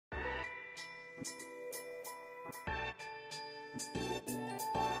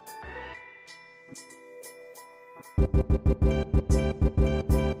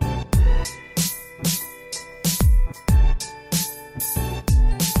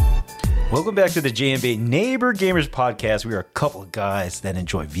Welcome back to the JMB Neighbor Gamers Podcast. We are a couple of guys that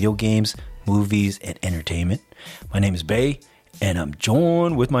enjoy video games, movies, and entertainment. My name is Bay, and I'm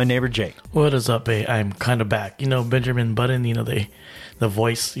joined with my neighbor Jay. What is up, Bay? I'm kind of back. You know, Benjamin Button, you know, the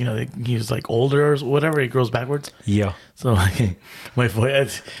voice, you know, he's like older or whatever, he grows backwards. Yeah. So like, my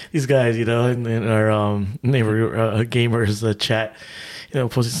voice, these guys, you know, in our neighbor gamers chat, you know,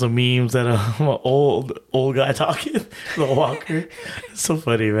 posting some memes that I'm an old guy talking, the walker. It's so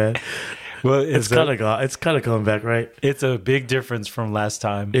funny, man. Well, it's kind of coming back, right? It's a big difference from last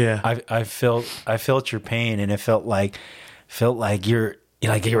time. Yeah. I felt your pain, and it felt like you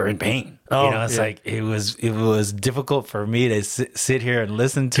were in pain. Oh, you know, it's like it was difficult for me to sit here and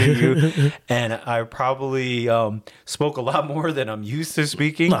listen to you, and I probably spoke a lot more than I'm used to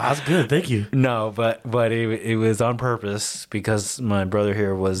speaking. No, that's good. Thank you. No, but it was on purpose because my brother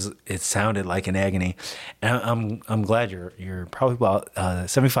here it sounded like an agony, and I'm glad you're probably about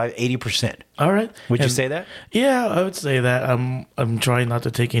 75-80%. All right. Would you say that? Yeah, I would say that. I'm trying not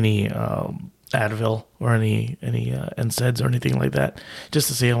to take any Advil or any NSAIDs or anything like that, just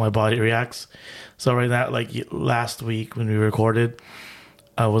to see how my body reacts. So right now, like last week when we recorded,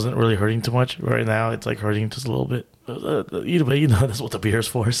 I wasn't really hurting too much. Right now, it's like hurting just a little bit. You know, that's what the beer's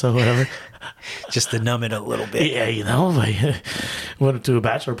for, so whatever. Just to numb it a little bit. Yeah, you know, I went to a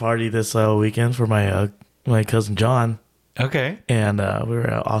bachelor party this weekend for my cousin John. Okay. And we were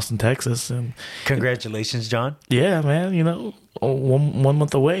at Austin, Texas. And congratulations, John. Yeah, man. You know, 1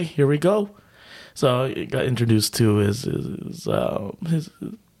 month away. Here we go. So I got introduced to some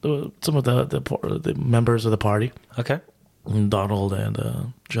of the members of the party. Okay. Donald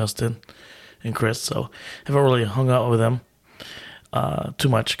and Justin and Chris. So I haven't really hung out with them too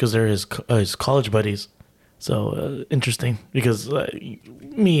much because they're his college buddies. So interesting because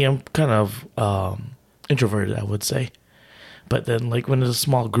me, I'm kind of introverted, I would say. But then, like when it's a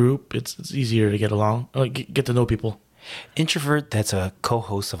small group, it's easier to get along, like get to know people. Introvert, that's a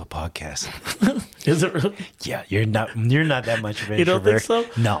co-host of a podcast. Is it really? Yeah, you're not that much of an introvert. You don't think so?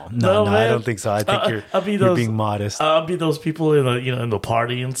 No, I don't think so. I think you're being modest. I'll be those people in the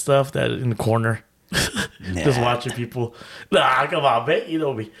party and stuff that in the corner, just watching people. Nah, come on, man, you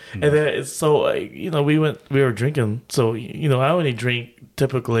know me. And then it's so we were drinking. So I only drink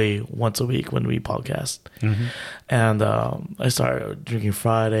typically once a week when we podcast. Mm-hmm. And I started drinking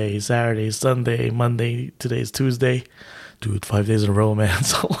Friday, Saturday, Sunday, Monday. Today's Tuesday. Dude, 5 days in a row, man.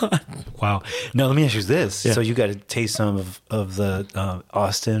 It's a lot. Wow. Now, let me ask you this. Yeah. So you got to taste some of the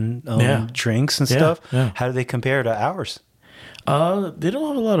Austin drinks and stuff. Yeah. How do they compare to ours? They don't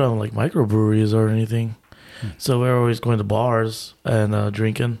have a lot of like microbreweries or anything. So we're always going to bars and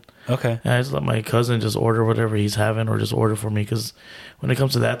drinking. Okay. And I just let my cousin just order whatever he's having or just order for me because when it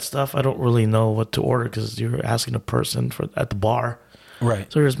comes to that stuff, I don't really know what to order because you're asking a person at the bar.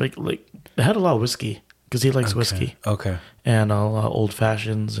 Right. So just make they had a lot of whiskey because he likes whiskey. Okay. And a lot of old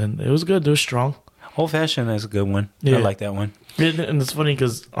fashions, and it was good. It was strong. Old fashioned is a good one. Yeah. I like that one. And it's funny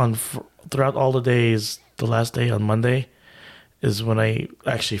because throughout all the days, the last day on Monday is when I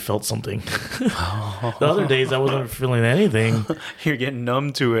actually felt something. The other days I wasn't feeling anything. You're getting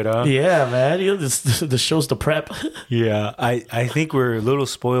numb to it, huh? Yeah, man. This show's the prep. Yeah, I think we're a little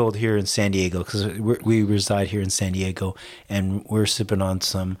spoiled here in San Diego because we reside here in San Diego, and we're sipping on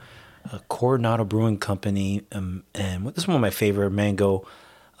some Coronado Brewing Company, and this is one of my favorite mango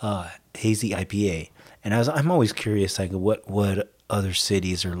hazy IPA. And I'm always curious, like what other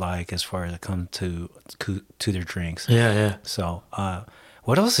cities are like as far as it comes to their drinks. Yeah. So,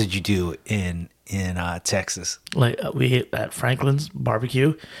 what else did you do in Texas? Like we ate at Franklin's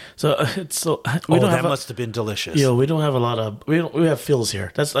barbecue. So that must have been delicious. We don't have a lot of we have Phil's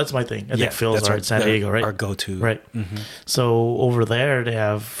here. That's my thing. I think Phil's are in San Diego, right? Our go-to, right? Mm-hmm. So over there they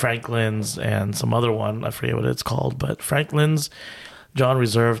have Franklin's and some other one. I forget what it's called, but Franklin's. John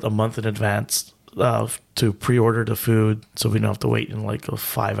reserved a month in advance to pre-order the food, so we don't have to wait in like a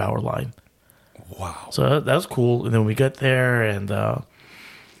 5-hour line. Wow! So that was cool. And then we get there and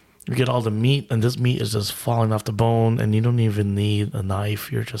we get all the meat, and this meat is just falling off the bone, and you don't even need a knife.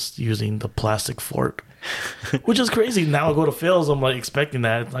 You're just using the plastic fork, which is crazy. Now I go to Phil's, I'm like expecting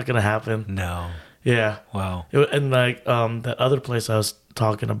that. It's not gonna happen. No. Yeah. Wow. And like that other place I was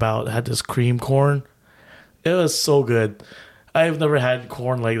talking about had this cream corn. It was so good. I've never had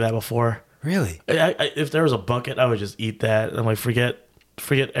corn like that before. Really? If there was a bucket, I would just eat that. I'm like, forget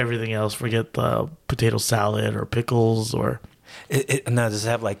everything else. Forget the potato salad or pickles or Now, does it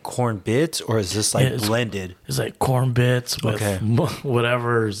have like corn bits or is this like blended? It's like corn bits with Okay.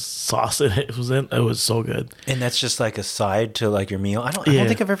 whatever sauce it was in. It was so good. And that's just like a side to like your meal. I don't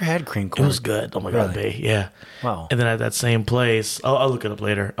think I've ever had cream It corn. was good. Oh my god, babe. Yeah. Wow. And then at that same place, I'll look it up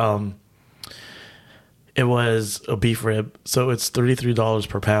later. It was a beef rib, so it's $33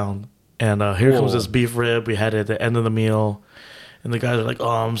 per pound. And here comes this beef rib. We had it at the end of the meal, and the guys are like, "Oh,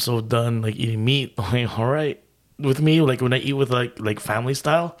 I'm so done like eating meat." I'm like, "All right." With me, like when I eat with like family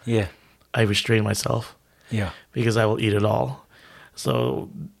style, Yeah. I restrain myself Yeah. because I will eat it all. So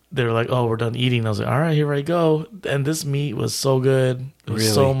they're like, "Oh, we're done eating." I was like, "All right, here I go." And this meat was so good. It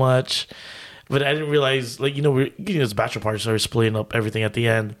was so much. But I didn't realize, like, we're getting this bachelor party, so we're splitting up everything at the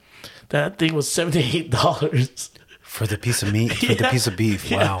end. That thing was $78 For the piece of meat, for the piece of beef.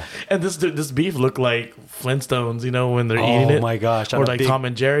 Yeah. Wow. And this beef looked like Flintstones, when they're eating it. Oh my gosh. Or like Tom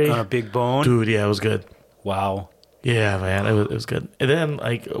and Jerry. On a big bone. Dude, yeah, it was good. Wow. Yeah, man, it was good. And then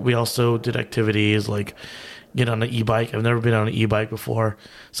like we also did activities like get on an e-bike. I've never been on an e-bike before,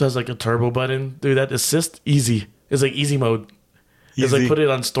 so it's like a turbo button. Dude, that assist easy. It's like easy mode. It's like put it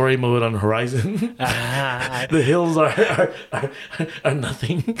on story mode on Horizon. The hills are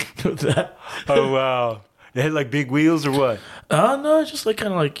nothing with that. Oh wow. It had like big wheels or what? No, it's just like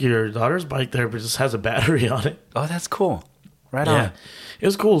kind of like your daughter's bike there, but it just has a battery on it. Oh, that's cool. Right Yeah, on. it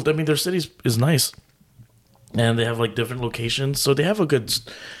was cool. I mean, their city is nice, and they have like different locations, so they have a good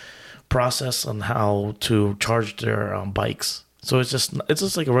process on how to charge their bikes. So it's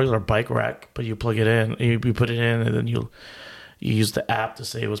just like a regular bike rack, but you plug it in, and you put it in, and then you use the app to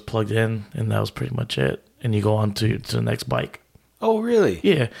say it was plugged in, and that was pretty much it. And you go on to the next bike. Oh, really?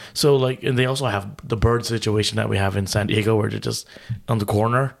 Yeah. So like, and they also have the bird situation that we have in San Diego, where they're just on the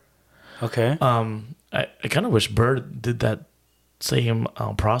corner. Okay. I kind of wish Bird did that same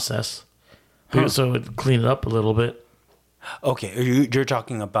process, so it would clean it up a little bit. Okay. You're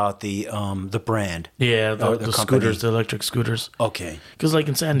talking about the brand. Yeah, the the company. scooters, the electric scooters. Okay. Because like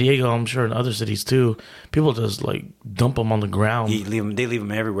in San Diego, I'm sure in other cities too, people just like dump them on the ground. They leave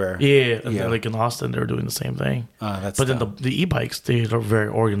them everywhere. Yeah, and then, like in Austin, they're doing the same thing. That's but then the e-bikes, they are very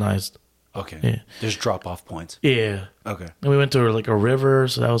organized. Okay. Yeah. There's drop-off points. Yeah. Okay. And we went to like a river,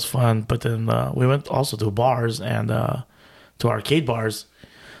 so that was fun. But then we went also to bars and to arcade bars.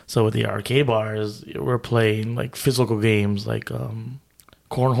 So with the arcade bars, we're playing like physical games like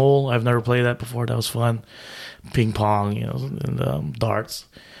cornhole. I've never played that before. That was fun. Ping pong, and darts.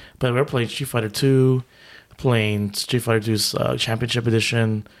 But we're playing Street Fighter 2, playing Street Fighter 2's Championship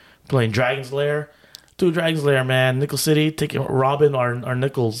Edition, playing Dragon's Lair. Dude, Dragon's Lair, man. Nickel City, taking robbing our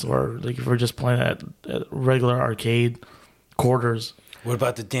nickels, or like if we're just playing at regular arcade quarters. What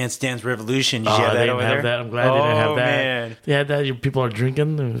about the Dance Dance Revolution? Did you Oh, have they that didn't over have there? that. I'm glad they didn't have that. Man. They had that. People are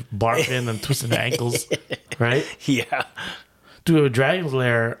drinking and barking and twisting their ankles, right? Yeah. Dude, with Dragon's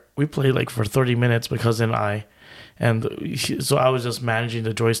Lair, we played like for 30 minutes, my cousin and I. And so I was just managing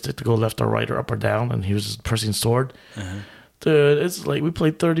the joystick to go left or right or up or down, and he was just pressing sword. Dude, it's like we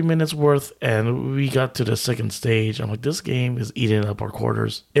played 30 minutes worth, and we got to the second stage. I'm like, this game is eating up our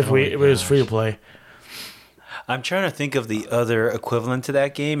quarters. If it was free to play. I'm trying to think of the other equivalent to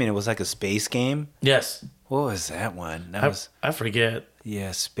that game, and it was like a space game. Yes. What was that one? That was I forget.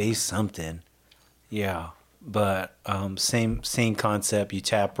 space something. Yeah, but same concept. You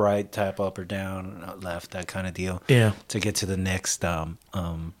tap right, tap up or down, left, that kind of deal. Yeah. To get to the next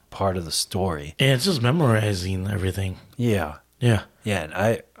part of the story. And it's just memorizing everything. Yeah. Yeah. Yeah, and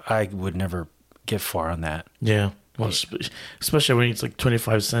I would never get far on that. Yeah. Well, especially when it's like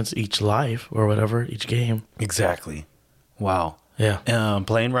 25 cents each life or whatever, each game. Exactly. Wow. Yeah.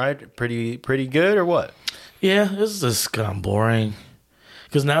 Plane ride, pretty good or what? Yeah, it's just kind of boring.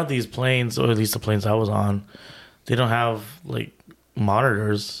 Because now these planes, or at least the planes I was on, they don't have like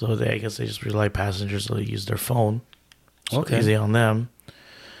monitors, so I guess they just rely passengers to use their phone. So Okay. easy on them.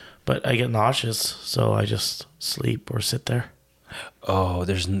 But I get nauseous, so I just sleep or sit there. Oh,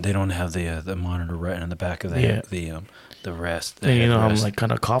 they don't have the monitor right on the back of the rest. And I'm like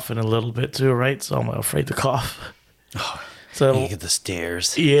kind of coughing a little bit too, right? So I'm afraid to cough. So you get the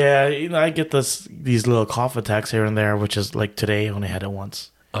stairs. yeah, I get these little cough attacks here and there, which is like today I only had it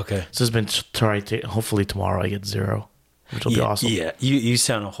once. Okay. So it's been tried. Hopefully tomorrow I get 0, which will be awesome. Yeah, you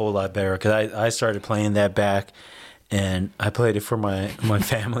sound a whole lot better because I started playing that back, and I played it for my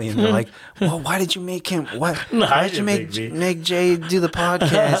family, and they're like, "Well, why did you make him? Why No, why I did you didn't make Jay do the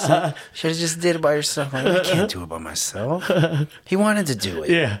podcast? Should have just did it by yourself." I'm like, I can't do it by myself. He wanted to do it.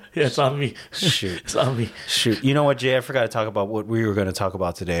 Yeah, it's on me. Shoot. It's on me. Shoot. You know what, Jay? I forgot to talk about what we were going to talk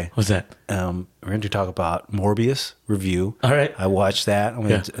about today. What's that? We're going to talk about Morbius review. All right. I watched that. I'm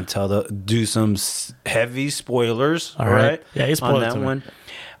going to do some heavy spoilers. All right. Yeah, you spoiled on that one.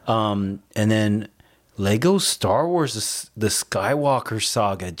 And then Lego Star Wars, the Skywalker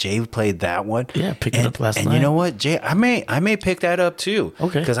Saga. Jay played that one. Yeah, picked it up last night. And you know what, Jay? I may pick that up too.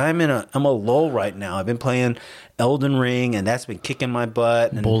 Okay. Because I'm a lull right now. I've been playing Elden Ring, and that's been kicking my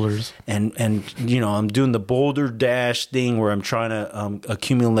butt. And, Boulders. And I'm doing the Boulder Dash thing where I'm trying to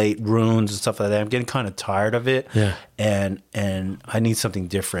accumulate runes and stuff like that. I'm getting kind of tired of it. Yeah. And I need something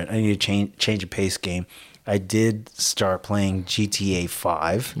different. I need to change a pace game. I did start playing GTA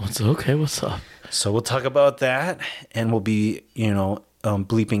 5. What's up? So we'll talk about that, and we'll be,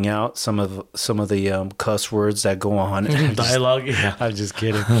 bleeping out some of the cuss words that go on. Dialogue. Yeah. I'm just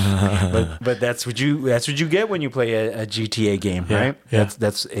kidding. but that's what you get when you play a GTA game, right? Yeah.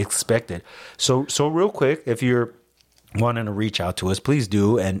 That's expected. So real quick, if you're wanting to reach out to us, please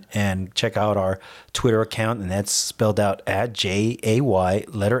do, and check out our Twitter account, and that's spelled out at JAY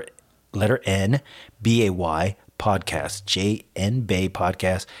letter N BAY podcast, JNBay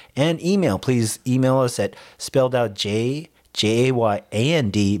podcast, and please email us at spelled out JAYANDBAY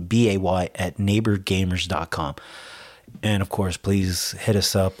at neighborgamers.com. And of course, please hit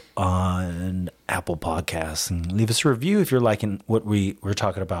us up on Apple Podcasts and leave us a review if you're liking what we're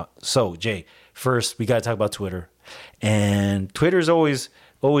talking about. So, Jay, first we got to talk about Twitter, and Twitter is always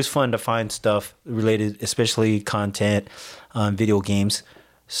fun to find stuff related, especially content on video games.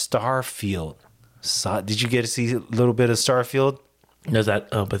 Starfield. Did you get to see a little bit of Starfield? There's that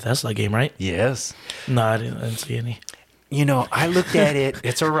Bethesda game, right? Yes. No, I didn't see any. I looked at it.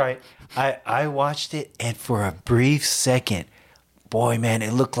 It's all right. I watched it, and for a brief second, boy, man,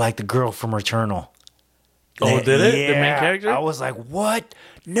 it looked like the girl from Returnal. Oh, did it? Yeah. The main character? I was like, what?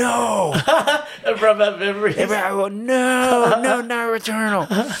 No. It brought back memories. No, not Returnal.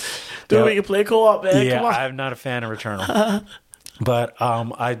 Dude, we can play co-op, man. Yeah, Come on. I'm not a fan of Returnal. But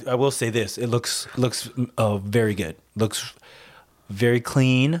I will say this: it looks very good. Looks very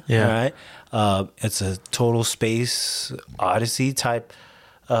clean. Yeah. Right. It's a total space odyssey type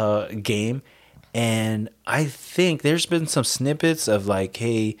game, and I think there's been some snippets of like,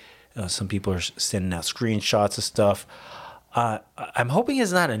 hey, some people are sending out screenshots of stuff. I'm hoping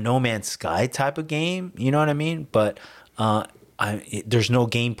it's not a No Man's Sky type of game. You know what I mean? But there's no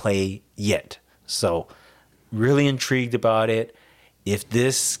gameplay yet, so really intrigued about it. If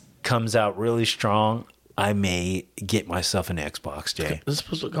this comes out really strong, I may get myself an Xbox, Jay. This is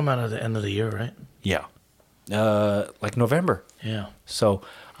supposed to come out at the end of the year, right? Yeah. Like November. Yeah. So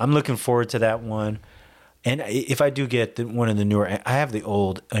I'm looking forward to that one. And if I do get one of the newer, I have the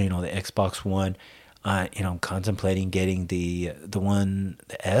old, the Xbox One. I'm contemplating getting the one,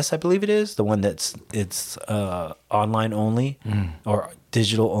 the S, I believe it is, the one it's online only or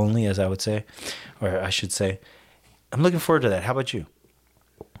digital only, as I would say, or I should say. I'm looking forward to that. How about you?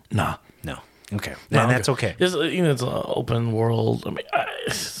 Nah. No. Okay. And that's okay. It's, it's an open world,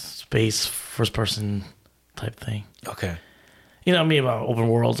 space, first person type thing. Okay. Me about open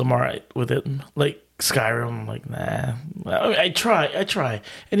worlds, I'm all right with it. Like Skyrim, I'm like, nah. I try.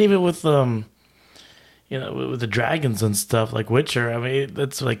 And even with, with the dragons and stuff, like Witcher,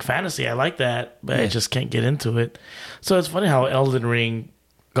 that's like fantasy. I like that, but I just can't get into it. So it's funny how Elden Ring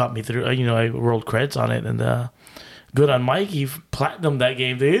got me through. I rolled credits on it, and good on Mike. He platinumed that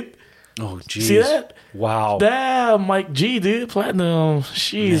game, dude. Oh, geez. See that? Wow. Damn, Mike G, dude. Platinum.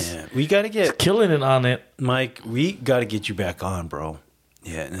 Jeez. Man, we got to get... killing it on it. Mike, we got to get you back on, bro.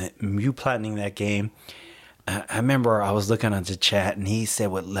 Yeah, you platining that game. I remember I was looking on the chat, and he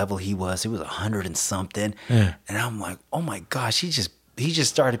said what level he was. It was 100 and something. Yeah. And I'm like, oh, my gosh, he just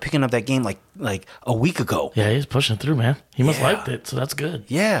started picking up that game like a week ago. Yeah, he's pushing through, man. He must liked it, so that's good.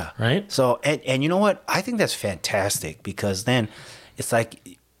 Yeah. Right? So, and you know what? I think that's fantastic, because then it's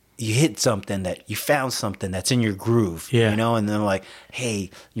like you hit something that you found something that's in your groove. Yeah. And then like, hey,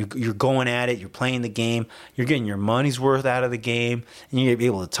 you're going at it, you're playing the game, you're getting your money's worth out of the game, and you're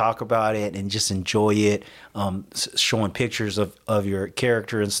able to talk about it and just enjoy it, showing pictures of your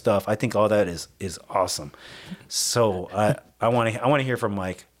character and stuff. I think all that is awesome. So I want to hear from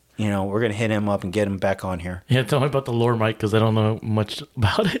Mike. We're going to hit him up and get him back on here. Yeah, tell me about the lore, Mike, because I don't know much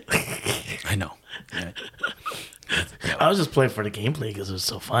about it. I know. Yeah. I was just playing for the gameplay because it was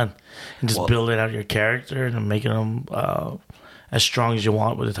so fun. And just building out your character and making them as strong as you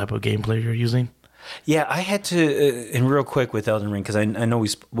want with the type of gameplay you're using. Yeah, I had to, and real quick with Elden Ring, because I know we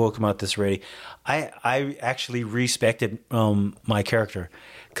spoke about this already. I actually respected my character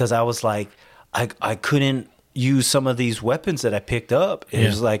because I was like, I couldn't use some of these weapons that I picked up. It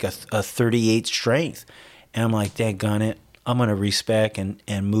was like a 38 strength. And I'm like, daggone it, I'm going to respec and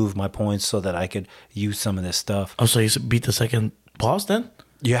move my points so that I could use some of this stuff. Oh, so you beat the second boss then?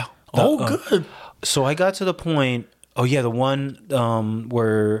 Yeah. Good. So I got to the point, the one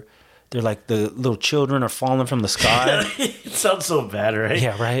where they're like the little children are falling from the sky. It sounds so bad, right?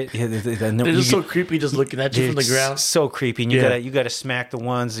 Yeah, right. Yeah, they're just so creepy, just looking at you from the ground. So creepy, and you gotta smack the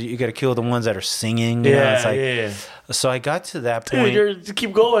ones. You gotta kill the ones that are singing. You know? It's like, so I got to that point. Dude,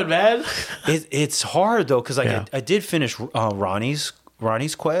 keep going, man. It's hard though because I did finish Ronnie's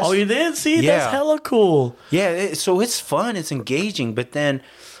quest. Oh, you did? See, that's hella cool. Yeah, so it's fun. It's engaging, but then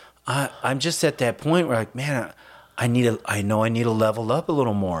I'm just at that point where like, man. I need to level up a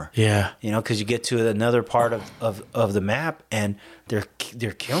little more. Yeah, because you get to another part of the map and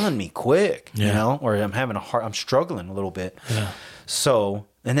they're killing me quick. Yeah. Or I'm struggling a little bit. Yeah. So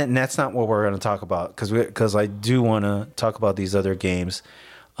and that's not what we're going to talk about because I do want to talk about these other games.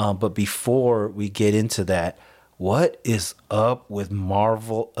 But before we get into that, what is up with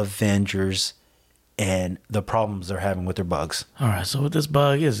Marvel Avengers and the problems they're having with their bugs? All right, so what this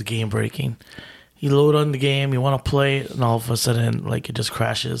bug is game breaking. You load on the game, you want to play it, and all of a sudden, like, it just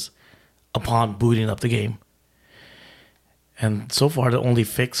crashes upon booting up the game. And so far, the only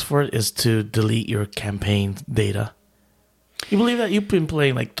fix for it is to delete your campaign data. You believe that? You've been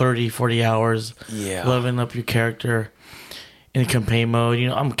playing like 30, 40 hours, leveling up your character in campaign mode.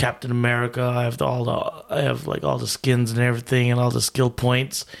 I'm Captain America. I have all the skins and everything and all the skill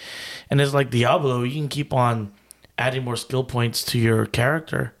points. And it's like Diablo. You can keep on adding more skill points to your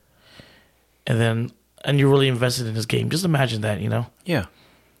character. And you're really invested in this game. Just imagine that, Yeah.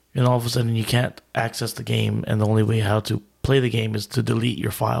 And all of a sudden you can't access the game, and the only way how to play the game is to delete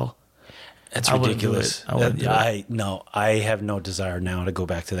your file. That's ridiculous. I have no desire now to go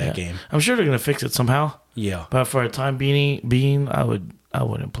back to that game. I'm sure they're gonna fix it somehow. Yeah. But for a time being, I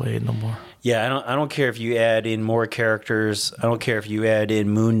wouldn't play it no more. Yeah, I don't care if you add in more characters. I don't care if you add in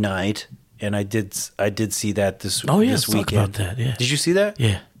Moon Knight. And I did see that this this weekend. Talk about that. Yeah. Did you see that?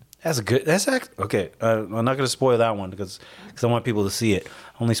 Yeah. Okay. I'm not going to spoil that one because I want people to see it.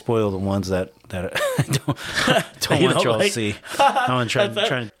 I only spoil the ones that I don't want y'all to see. I'm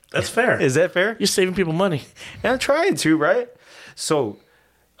trying. That's fair. Is that fair? You're saving people money. And I'm trying to, right? So,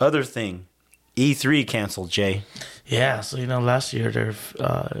 other thing, E3 canceled, Jay. Yeah. So last year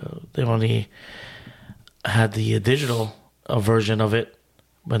they only had the digital version of it,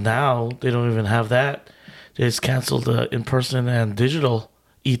 but now they don't even have that. They just canceled the in-person and digital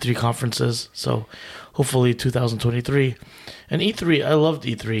E3 conferences. So hopefully 2023. And E3, I loved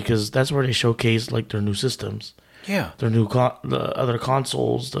E3 because that's where they showcase like their new systems. Yeah. Their new the other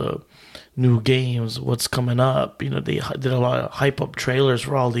consoles, the new games, what's coming up. They did a lot of hype up trailers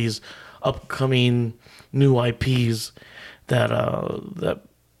for all these upcoming new IPs that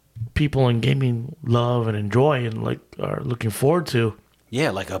people in gaming love and enjoy and like are looking forward to. Yeah,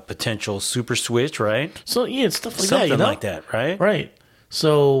 like a potential Super Switch, right? So yeah, it's stuff like Something that. like that, right? Right.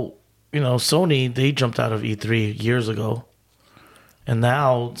 So, Sony, they jumped out of E3 years ago. And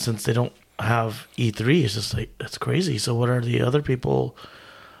now, since they don't have E3, it's just like, that's crazy. So what are the other people,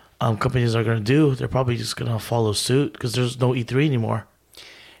 companies are going to do? They're probably just going to follow suit because there's no E3 anymore.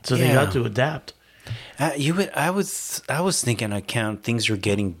 So they got to adapt. I was thinking, things are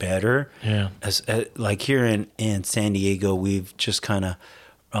getting better. Yeah. As like here in San Diego, we've just kind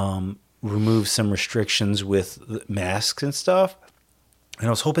of removed some restrictions with masks and stuff. And I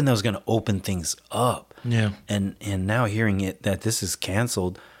was hoping that was going to open things up. Yeah. And now hearing it that this is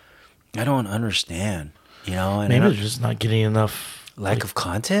canceled, I don't understand. And maybe they're just not getting enough lack of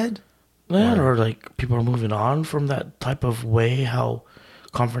content. Or like people are moving on from that type of way how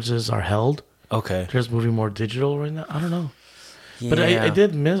conferences are held. Okay. They're just moving more digital right now. I don't know. Yeah. But I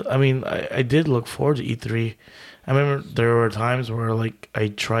did miss. I mean, I did look forward to E3. I remember there were times where like I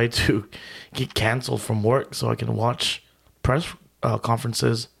tried to get canceled from work so I can watch press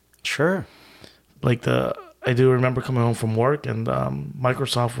conferences. Sure. Like I do remember coming home from work and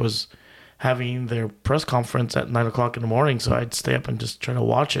Microsoft was having their press conference at 9:00 in the morning, so I'd stay up and just try to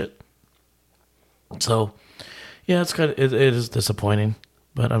watch it. So, yeah, it is disappointing,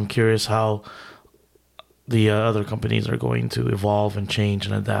 but I'm curious how the other companies are going to evolve and change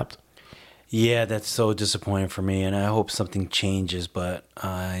and adapt. Yeah, that's so disappointing for me, and I hope something changes, but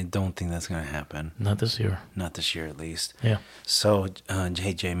I don't think that's going to happen. Not this year. Not this year, at least. Yeah. So,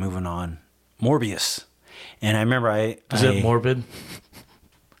 JJ, moving on. Morbius. And I remember Is it morbid?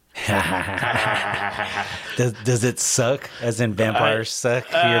 Does it suck? As in vampires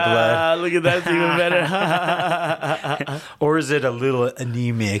suck your blood? Look at that, it's even better. Or is it a little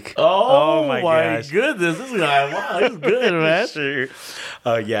anemic? Oh, my gosh. goodness. This guy, wow, he's good, man. Sure.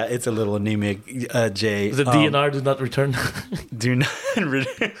 Yeah, it's a little anemic, Jay. Is it DNR do not return? Do not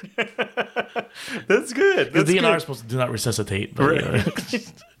return. That's good. Because That's DNR good. is supposed to do not resuscitate. But,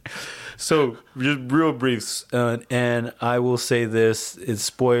 Right. So, just real brief, and I will say this: it's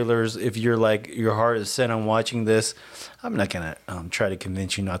spoilers. If you're like your heart is set on watching this, I'm not gonna try to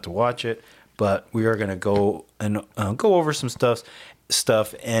convince you not to watch it, but we are gonna go and go over some stuff.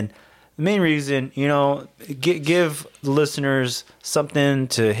 And the main reason, give the listeners something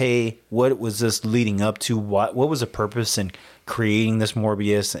to, hey, what was this leading up to? What was the purpose in creating this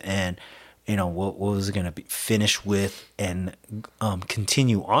Morbius, and what was it going to be finished with and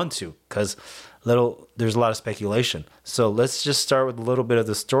continue on to? Because there's a lot of speculation. So let's just start with a little bit of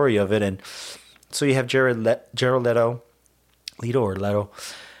the story of it. And so you have Jared Leto,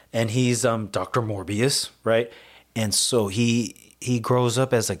 and he's Dr. Morbius, right? And so he grows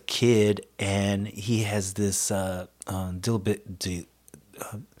up as a kid, and he has this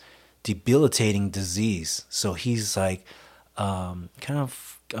debilitating disease. So he's like kind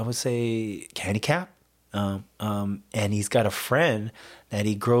of, I would say, handicap. And he's got a friend that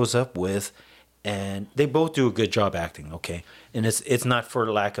he grows up with, and they both do a good job acting. Okay, and it's not for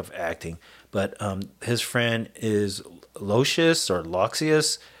lack of acting, but his friend is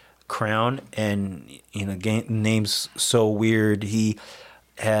Loxius Crown, and name's so weird. He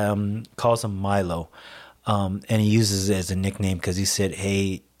calls him Milo, and he uses it as a nickname because he said,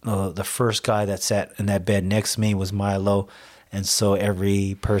 "Hey, the first guy that sat in that bed next to me was Milo." And so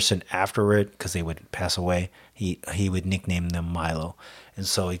every person after it, because they would pass away, he would nickname them Milo. And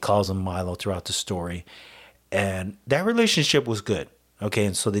so he calls them Milo throughout the story. And that relationship was good. Okay,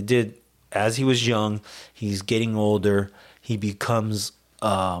 and so they did, as he was young, he's getting older. He becomes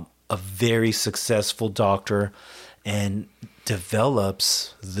a very successful doctor and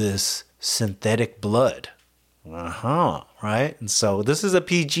develops this synthetic blood. Right? And so this is a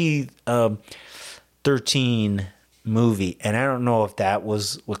PG 13 movie, and I don't know if that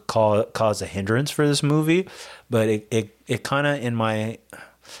was what caused a hindrance for this movie, but it kind of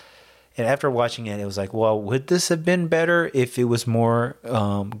and after watching it, it was like, well, would this have been better if it was more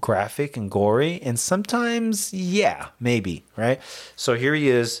graphic and gory? And sometimes, yeah, maybe, right? So here he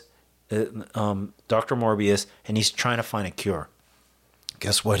is, Dr. Morbius, and he's trying to find a cure.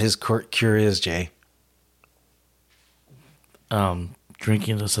 Guess what his cure is, Jay?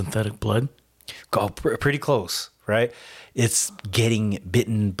 Drinking the synthetic blood. Go pretty close, right? It's getting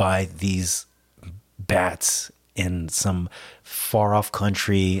bitten by these bats in some far off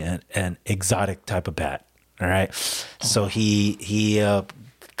country, and exotic type of bat. All right. So he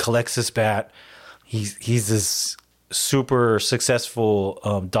collects this bat. He's this super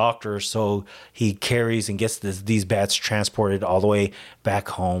successful doctor. So he carries and gets these bats transported all the way back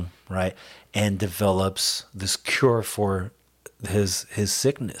home, right? And develops this cure for his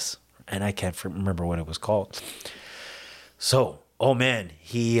sickness. And I can't remember what it was called. So, oh man,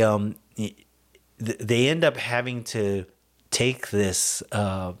 they end up having to take this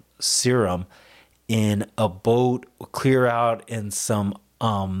serum in a boat, clear out in some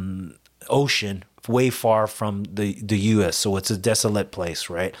ocean way far from the U.S. So it's a desolate place,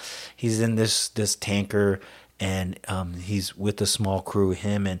 right? He's in this tanker, and he's with a small crew,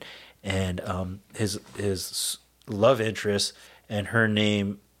 him and his love interest, and her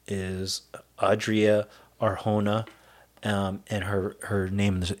name is Adria Arjona, and her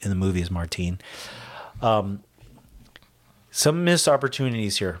name in the movie is Martine. Some missed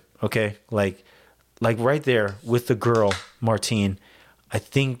opportunities here, okay? Like right there with the girl, Martine, I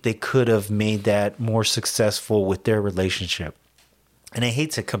think they could have made that more successful with their relationship. And I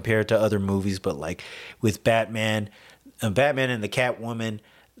hate to compare it to other movies, but like with Batman and the Catwoman,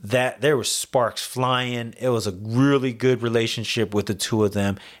 that there was sparks flying. It was a really good relationship with the two of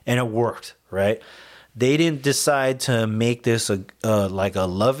them, and it worked, right? They didn't decide to make this like a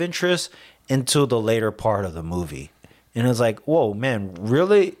love interest until the later part of the movie. And it's like, whoa, man,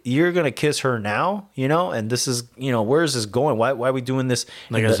 really? You're going to kiss her now? And this is, where is this going? Why are we doing this?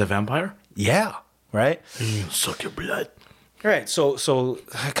 Like as a vampire? Yeah, right? Suck your blood. All right, so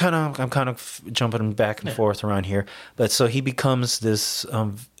I'm kind of jumping back and forth around here, but so he becomes this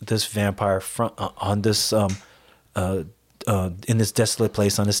vampire on this in this desolate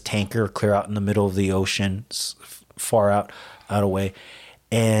place, on this tanker, clear out in the middle of the ocean, far out away,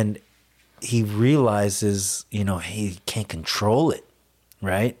 and he realizes he can't control it,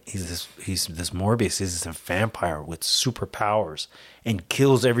 right? He's this Morbius. He's a vampire with superpowers and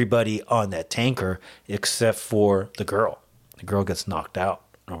kills everybody on that tanker except for the girl. The girl gets knocked out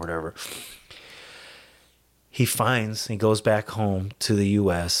or whatever. He goes back home to the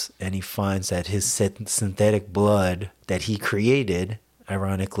U.S. and he finds that his synthetic blood that he created,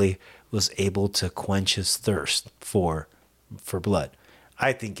 ironically, was able to quench his thirst for blood.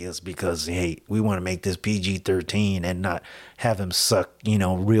 I think it's because, hey, we want to make this PG-13 and not have him suck,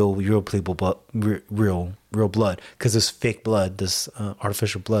 real people, but real blood, because this fake blood, this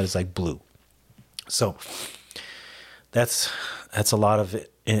artificial blood, is like blue. So that's a lot of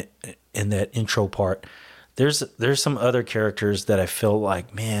it in that intro part. There's some other characters that I feel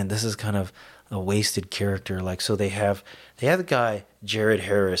like, man, this is kind of a wasted character. Like, so they have the guy Jared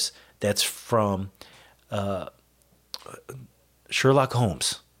Harris that's from Sherlock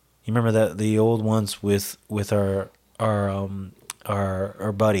Holmes. You remember the old ones with our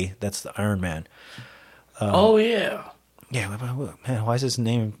buddy that's the Iron Man. Oh yeah, man. Why is his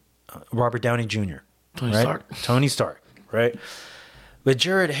name Robert Downey Jr.? Tony right? Stark. Tony Stark, right? But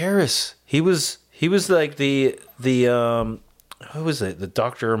Jared Harris, he was like the who was it? The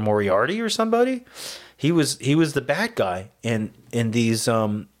Dr. Moriarty or somebody? He was the bad guy in these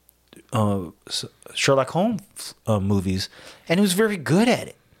Sherlock Holmes movies, and he was very good at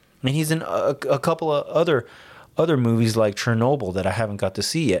it. I mean, he's in a couple of other movies like Chernobyl that I haven't got to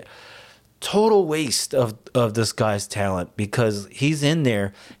see yet. Total waste of this guy's talent, because he's in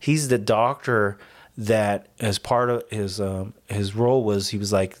there. He's the doctor that, as part of his role, was he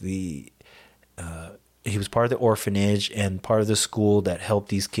was like he was part of the orphanage and part of the school that helped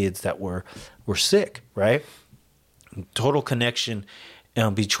these kids that were sick, right? Total connection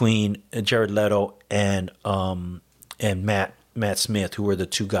between Jared Leto and Matt Smith, who were the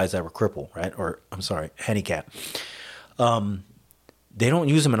two guys that were crippled, right? Or I'm sorry, handicapped. They don't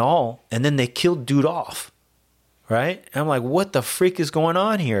use him at all, and then they killed dude off, right? And I'm like, what the freak is going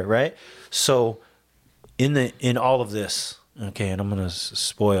on here, right? So in all of this, okay, and I'm gonna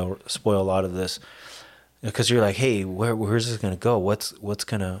spoil a lot of this, because you're like, hey, where's this gonna go? What's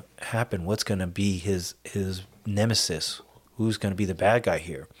gonna happen? What's gonna be his nemesis? Who's gonna be the bad guy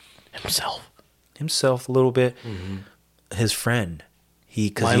here? Himself a little bit. Mm-hmm. His friend,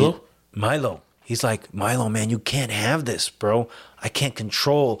 Milo. He's like, Milo, man, you can't have this, bro. I can't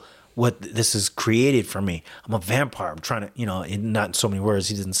control what this has created for me. I'm a vampire. I'm trying to, not in so many words.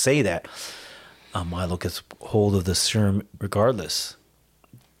 He didn't say that. Milo gets hold of the serum regardless,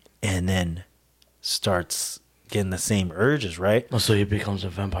 and then starts getting the same urges, right? Oh, so he becomes a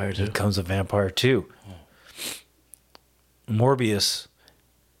vampire too? Morbius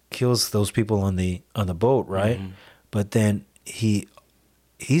kills those people on the boat, right? Mm-hmm. But then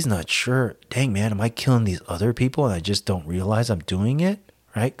he's not sure. Dang, man, am I killing these other people and I just don't realize I'm doing it,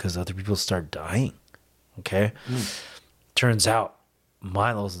 right? Because other people start dying. Okay, Turns out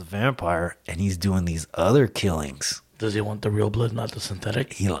Milo's the vampire and he's doing these other killings. Does he want the real blood, not the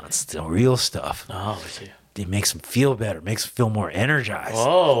synthetic? He wants the real stuff. Oh, I see. It makes him feel better, makes him feel more energized.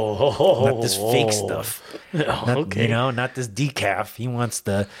 Not this fake stuff. Okay. Not this decaf. He wants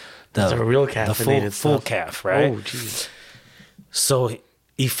the real caffeinated the full calf, right? Oh, jeez. So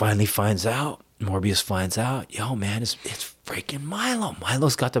he finally finds out. Morbius finds out. Yo, man, it's freaking Milo.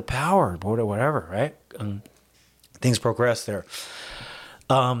 Milo's got the power, whatever, right? Things progress there.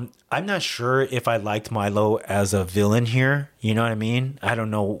 I'm not sure if I liked Milo as a villain here. You know what I mean? I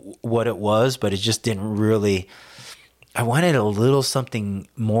don't know what it was, but it just didn't really. I wanted a little something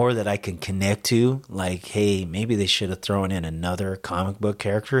more that I can connect to. Like, hey, maybe they should have thrown in another comic book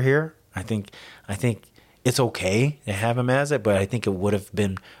character here. I think it's okay to have him as it, but I think it would have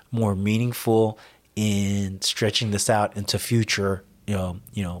been more meaningful in stretching this out into future,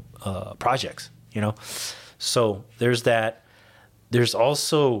 projects. So there's that. There's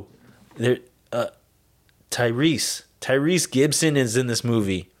also Tyrese Gibson is in this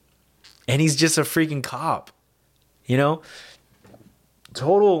movie, and he's just a freaking cop.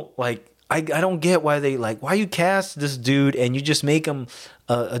 Total, like, I don't get why you cast this dude and you just make him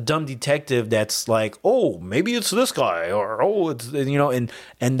a dumb detective that's like, oh, maybe it's this guy, or oh, it's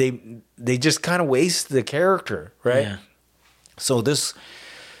and they just kind of waste the character, right? Yeah. So this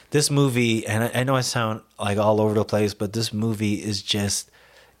movie, and I know I sound like all over the place, but this movie is just,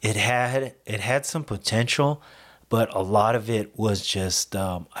 it had some potential, but a lot of it was just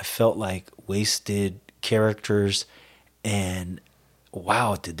I felt like wasted characters, and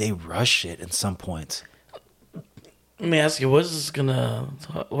wow, did they rush it at some points. Let me ask you, where's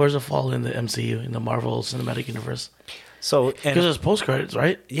it fall in the MCU, in the Marvel Cinematic Universe? So Because it's post credits,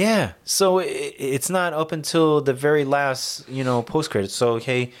 right? yeah, so it's not up until the very last, post credits. So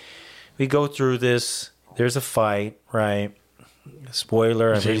okay, we go through this. There's a fight, right?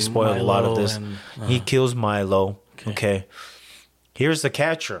 Spoiler, I've already spoiled a lot of this. He kills Milo. Okay. Here's the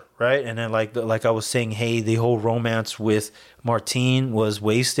catcher, right? And then like I was saying, hey, the whole romance with Martine was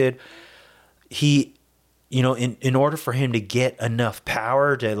wasted. He, in order for him to get enough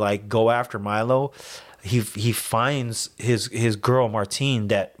power to like go after Milo, he finds his girl Martine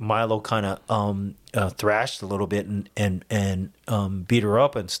that Milo kind of thrashed a little bit and beat her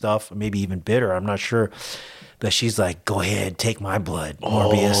up and stuff, maybe even bit her. I'm not sure, but she's like, "Go ahead, take my blood,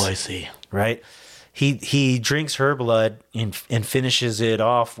 Morbius." Oh, I see. Right? He drinks her blood and finishes it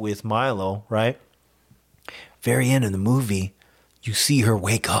off with Milo. Right? Very end of the movie, you see her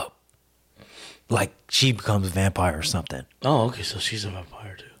wake up, like she becomes a vampire or something. Oh, okay, so she's a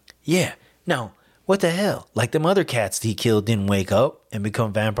vampire too. Yeah. Now, what the hell? Like them other cats he killed didn't wake up and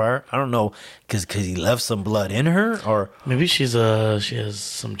become vampire. I don't know, because he left some blood in her, or maybe she has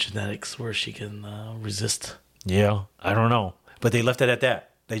some genetics where she can resist. Yeah, I don't know. But they left it at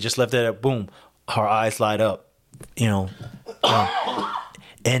that. They just left it at boom. Her eyes light up. End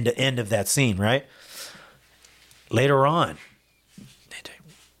of that scene, right? Later on.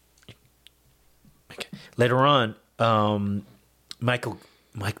 Michael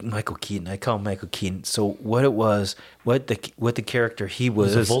Keaton. I call him Michael Keaton. So what it was, what the character he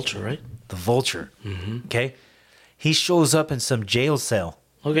was, the Vulture, right? The Vulture. Mm-hmm. Okay, he shows up in some jail cell.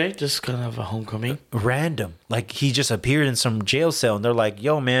 Okay, just kind of a homecoming. Random. Like he just appeared in some jail cell and they're like,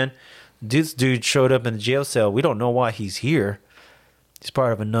 "Yo, man, this dude showed up in the jail cell. We don't know why he's here. He's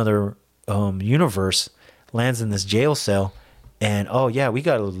part of another universe." Lands in this jail cell and oh yeah, we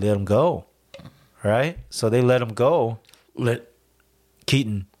got to let him go. Right? So they let him go. Let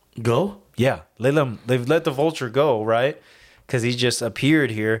Keaton go? Yeah, they've let the Vulture go, right? Cuz he just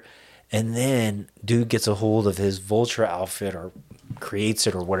appeared here and then dude gets a hold of his Vulture outfit or creates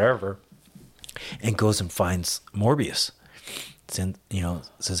it or whatever, and goes and finds Morbius.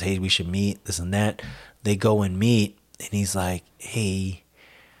 Says, "Hey, we should meet." This and that. They go and meet, and he's like, "Hey,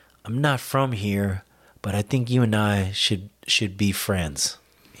 I'm not from here, but I think you and I should be friends.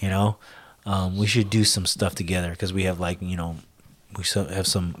 We should do some stuff together because we have we have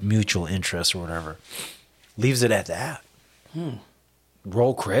some mutual interests or whatever." Leaves it at that.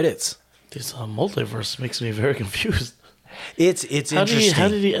 Roll credits. This multiverse makes me very confused. It's interesting. How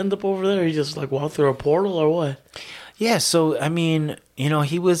did he end up over there? He just like walked through a portal or what? Yeah, so I mean,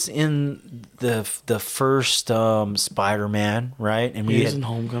 he was in the first Spider-Man, right? And he was in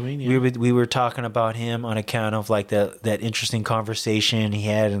Homecoming. Yeah. We were talking about him on account of like that interesting conversation he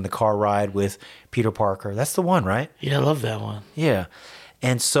had in the car ride with Peter Parker. That's the one, right? Yeah, I love that one. Yeah,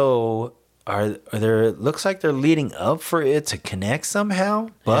 and so are there? Looks like they're leading up for it to connect somehow,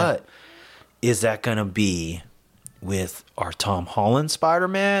 but is that going to be with our Tom Holland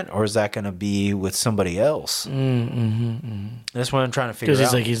Spider-Man, or is that going to be with somebody else? That's what I'm trying to figure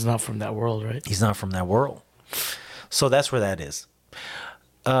out. Because he's not from that world, right? He's not from that world. So that's where that is.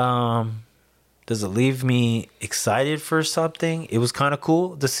 Does it leave me excited for something? It was kind of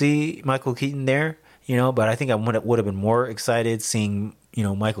cool to see Michael Keaton there, but I think I would have been more excited seeing,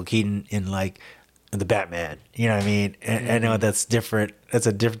 Michael Keaton in like the Batman. You know what I mean? And I know that's different. That's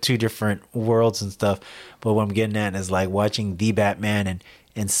two different worlds and stuff. But what I'm getting at is like watching the Batman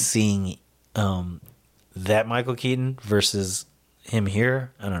and seeing that Michael Keaton versus him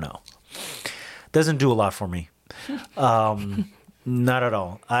here. I don't know. Doesn't do a lot for me. Not at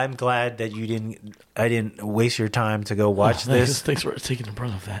all. I'm glad that I didn't waste your time to go watch this. Thanks for taking the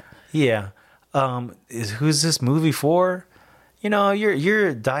brunt of that. Yeah. Who's this movie for? You're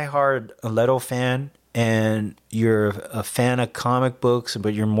a diehard Leto fan, and you're a fan of comic books,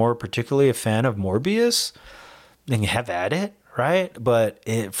 but you're more particularly a fan of Morbius. Then you have at it, right? But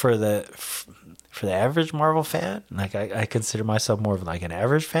for the average Marvel fan, like I consider myself more of like an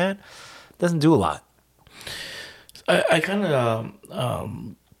average fan, doesn't do a lot. I kind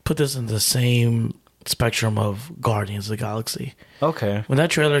of put this in the same spectrum of Guardians of the Galaxy. Okay. When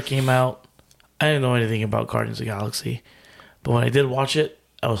that trailer came out, I didn't know anything about Guardians of the Galaxy. But when I did watch it,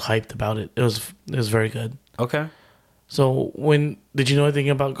 I was hyped about it. It was very good. Okay. So did you know anything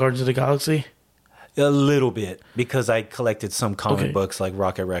about Guardians of the Galaxy? A little bit, because I collected some comic books like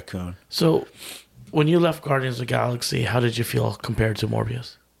Rocket Raccoon. So when you left Guardians of the Galaxy, how did you feel compared to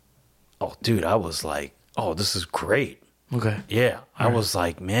Morbius? Oh, dude, I was like, oh, this is great. Okay. Yeah. I was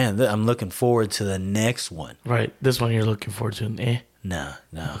like, man, I'm looking forward to the next one. Right. This one you're looking forward to. No.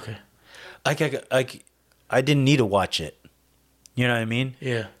 Okay. I didn't need to watch it. You know what I mean?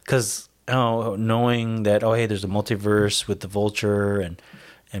 Yeah. Because, knowing that, oh, hey, there's a multiverse with the Vulture and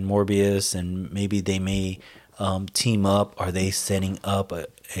Morbius, and maybe they may team up. Are they setting up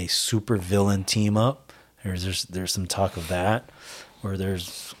a super villain team up? There's some talk of that, or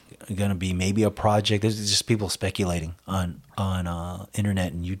there's going to be maybe a project. There's just people speculating on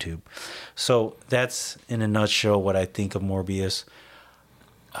internet and YouTube. So that's in a nutshell what I think of Morbius.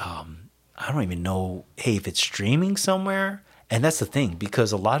 I don't even know, hey, if it's streaming somewhere. And that's the thing,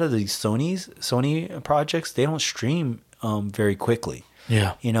 because a lot of these Sony projects, they don't stream very quickly.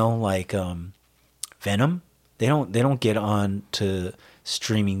 Yeah. You know, like Venom, they don't get on to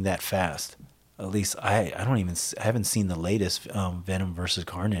streaming that fast. At least I haven't seen the latest Venom versus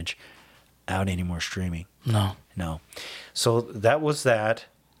Carnage out anymore streaming. No. So that was that.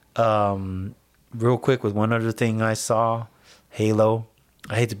 Real quick, with one other thing I saw, Halo.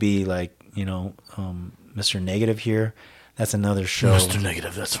 I hate to be like, Mr. Negative here. That's another show. Mr.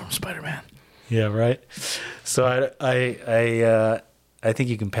 Negative, that's from Spider-Man. Yeah, right. So I think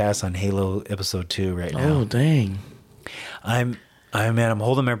you can pass on Halo episode 2 right now. Oh, dang. I'm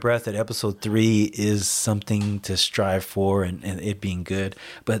holding my breath that episode 3 is something to strive for and it being good.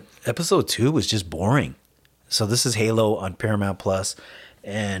 But episode 2 was just boring. So this is Halo on Paramount Plus,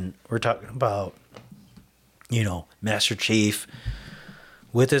 and we're talking about, Master Chief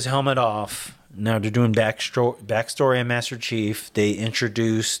with his helmet off. Now they're doing backstory on Master Chief. They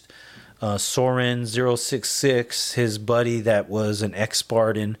introduced Soren 066, his buddy that was an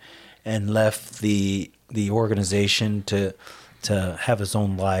ex-Spartan and left the organization to have his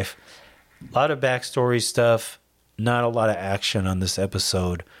own life. A lot of backstory stuff, not a lot of action on this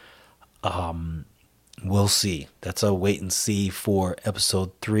episode. We'll see. That's a wait and see for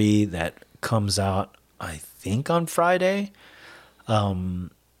episode 3 that comes out, I think, on Friday.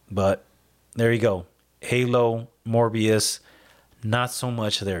 But there you go. Halo, Morbius, not so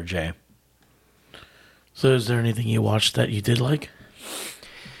much there, Jay. So is there anything you watched that you did like?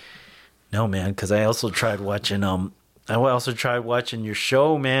 No, man, because I also tried watching your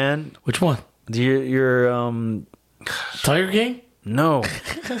show, man. Which one? Your Tiger King? No.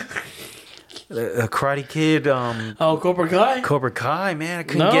 A Karate Kid. Cobra Kai? Cobra Kai, man. I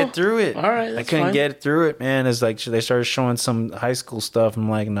couldn't get through it. All right, I couldn't get through it, man. It's like they started showing some high school stuff. I'm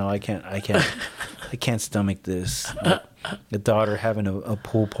like, no, I can't. I can't stomach this. The daughter having a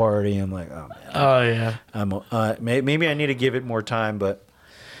pool party. I'm like, oh man. Oh yeah. Maybe I need to give it more time, but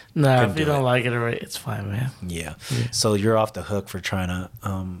nah. If you don't like it already, it's fine, man. Yeah. So you're off the hook for trying to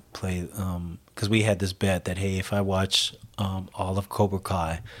play. Because we had this bet that, hey, if I watch all of Cobra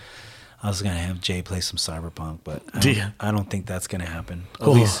Kai, I was going to have Jay play some Cyberpunk, but I don't think that's going to happen. At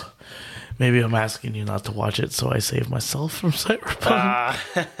least. Maybe I'm asking you not to watch it, so I save myself from Cyberpunk.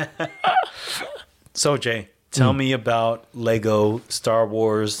 So, Jay, tell me about Lego Star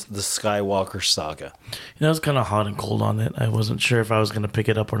Wars The Skywalker Saga. I was kind of hot and cold on it. I wasn't sure if I was going to pick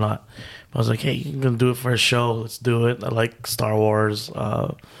it up or not. But I was like, hey, you're going to do it for a show. Let's do it. I like Star Wars.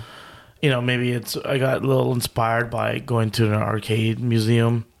 Maybe I got a little inspired by going to an arcade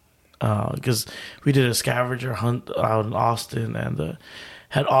museum. Because we did a scavenger hunt out in Austin and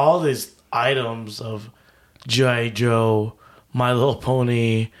had all these items of G.I. Joe, My Little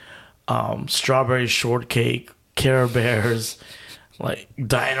Pony, Strawberry Shortcake, Care Bears, like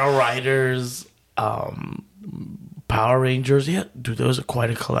Dino Riders, Power Rangers. Yeah, dude, there was quite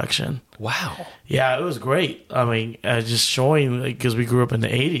a collection. Wow. Yeah, it was great. I mean, just showing, because we grew up in the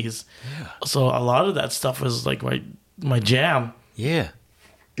 80s. Yeah. So a lot of that stuff was like my jam. Yeah.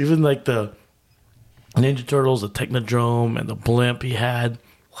 Even like the Ninja Turtles, the Technodrome, and the blimp he had.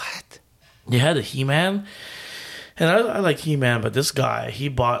 What? You had the He-Man. And I like He-Man, but this guy, he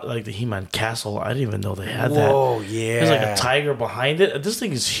bought like the He-Man castle. I didn't even know they had that. Whoa, yeah. There's like a tiger behind it. This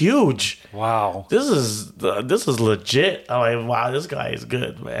thing is huge. Wow. This is legit. I'm like, wow, this guy is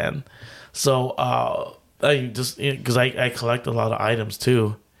good, man. So I just, because I collect a lot of items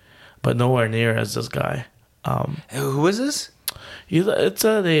too, but nowhere near as this guy. Who is this? It's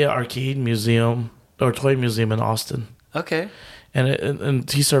the arcade museum or toy museum in Austin. Okay.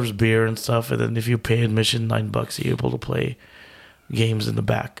 And he serves beer and stuff. And then if you pay admission $9, you're able to play games in the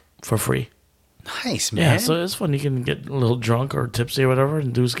back for free. Nice, man. Yeah, so it's fun. You can get a little drunk or tipsy or whatever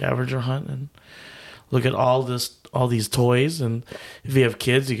and do a scavenger hunt and look at all these toys. And if you have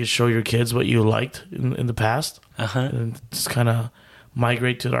kids, you can show your kids what you liked in the past. And just kind of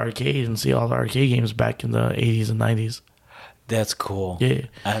migrate to the arcade and see all the arcade games back in the 80s and 90s. That's cool. Yeah.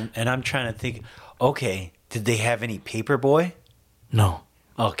 And I'm trying to think, okay, did they have any Paperboy? No.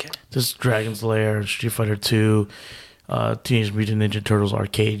 Okay. Just Dragon's Lair, Street Fighter 2, Teenage Mutant Ninja Turtles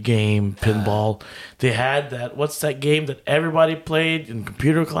arcade game, pinball. They had that, what's that game that everybody played in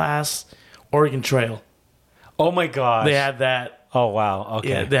computer class? Oregon Trail. Oh my gosh. They had that. Oh wow. Okay.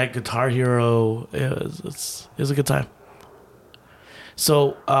 Yeah, they had Guitar Hero. It was a good time.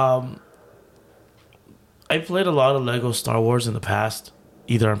 So I played a lot of Lego Star Wars in the past,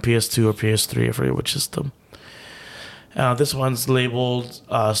 either on PS2 or PS3. I forget which system. This one's labeled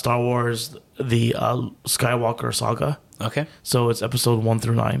Star Wars: The Skywalker Saga. Okay. So it's episode 1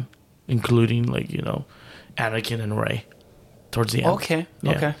 through 9, including Anakin and Rey towards the end. Okay.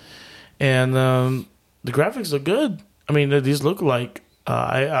 Yeah. Okay. And the graphics look good. I mean, these look like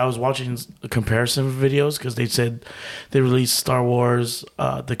I was watching comparison videos because they said they released Star Wars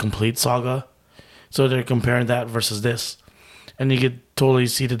the complete saga, so they're comparing that versus this, and you could totally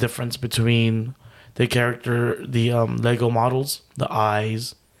see the difference between the Lego models, the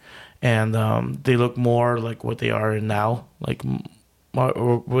eyes, and they look more like what they are now, like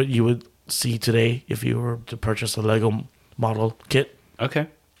or what you would see today if you were to purchase a Lego model kit Okay.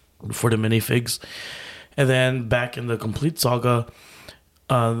 for the minifigs. And then back in the complete saga,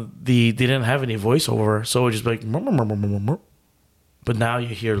 they didn't have any voiceover, so it was just like. But now you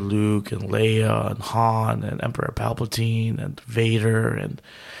hear Luke and Leia and Han and Emperor Palpatine and Vader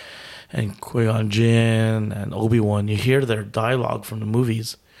and Qui-Gon Jinn and Obi-Wan. You hear their dialogue from the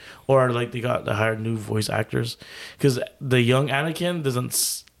movies, or they hired new voice actors because the young Anakin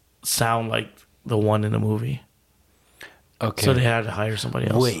doesn't sound like the one in the movie. Okay. So they had to hire somebody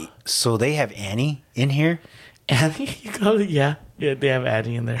else. Wait, so they have Annie in here? Annie? Yeah, they have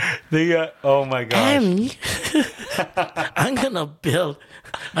Annie in there. They got, oh my gosh. Annie, I'm gonna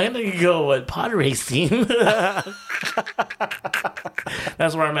go with pod racing.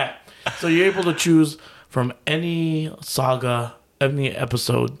 That's where I'm at. So you're able to choose from any saga, any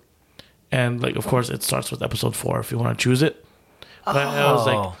episode, and of course it starts with episode 4 if you want to choose it. But I was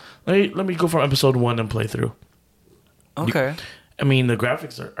like, let me go from episode 1 and play through. Okay. I mean, the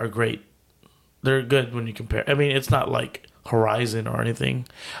graphics are great. They're good when you compare. I mean, it's not like Horizon or anything,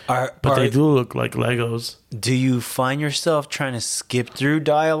 but they do look like Legos. Do you find yourself trying to skip through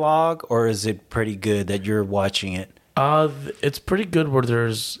dialogue, or is it pretty good that you're watching it? It's pretty good where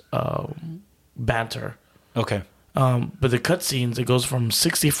there's banter. Okay. But the cutscenes, it goes from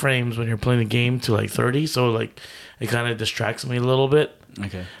 60 frames when you're playing the game to 30, so it kind of distracts me a little bit.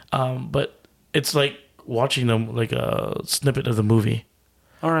 Okay. But it's like watching them like a snippet of the movie.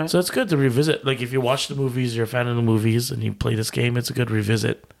 All right. So it's good to revisit. Like if you watch the movies, you're a fan of the movies, and you play this game, it's a good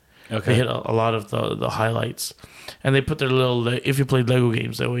revisit. Okay. They hit a lot of the highlights, and they put their little. If you played Lego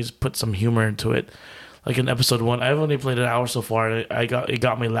games, they always put some humor into it. Like in episode 1, I've only played an hour so far, and it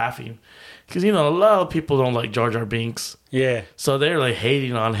got me laughing because a lot of people don't like Jar Jar Binks. Yeah. So they're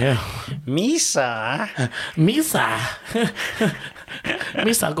hating on him. Misa.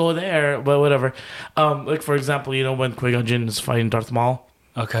 Misa, go there, but whatever. Like for example, when Qui-Gon Jinn is fighting Darth Maul.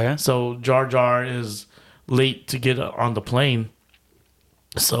 Okay. So Jar Jar is late to get on the plane,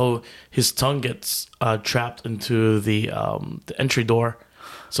 so his tongue gets trapped into the entry door.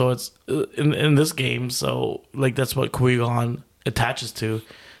 So it's in this game. So that's what Qui-Gon attaches to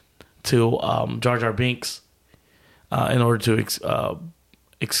Jar Jar Binks in order to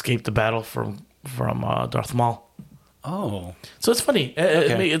escape the battle from Darth Maul. Oh. So it's funny.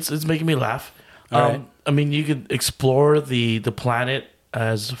 It's making me laugh. Right. I mean, you could explore the planet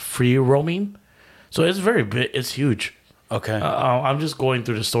as free roaming, so it's very big. It's huge. Okay. I'm just going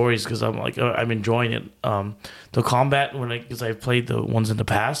through the stories because I'm enjoying it. The combat because I've played the ones in the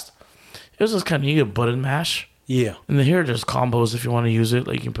past, it was just kind of you get button mash. Yeah. And then here there's combos if you want to use it.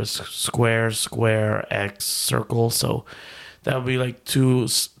 Like you can put square, X, circle. So that would be two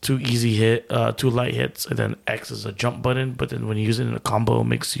light hits, and then X is a jump button. But then when you use it in a combo, it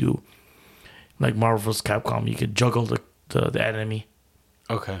makes you like Marvel vs. Capcom. You can juggle the enemy.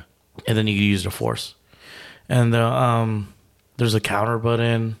 Okay. And then you can use the force. And there's a counter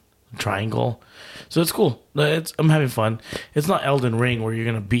button, triangle. So it's cool. I'm having fun. It's not Elden Ring where you're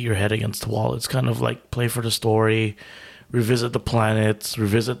going to beat your head against the wall. It's kind of like play for the story, revisit the planets,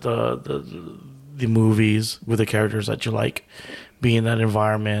 revisit the movies with the characters that you like, be in that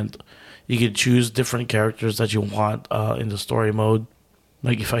environment. You could choose different characters that you want in the story mode.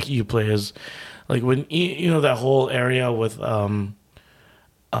 Like if you play as, like when, that whole area with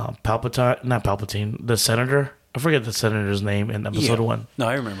not Palpatine, the senator. I forget the senator's name in episode 1. No,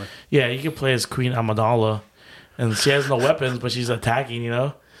 I remember. Yeah, you can play as Queen Amidala, and she has no weapons, but she's attacking.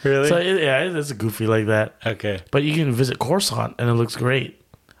 Really? So it's goofy like that. Okay. But you can visit Coruscant, and it looks great.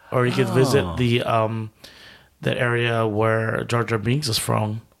 Or you can visit the area where Jar Jar Binks is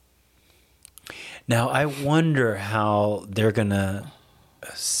from. Now I wonder how they're gonna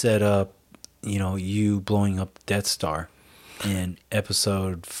set up, you blowing up Death Star in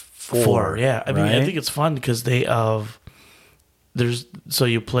episode 4. Yeah. I mean, I right? think it's fun because so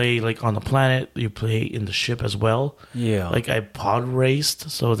you play like on the planet, you play in the ship as well. Yeah. Like I pod raced,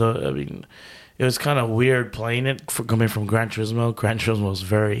 so it was kind of weird playing it coming from Gran Turismo. Gran Turismo was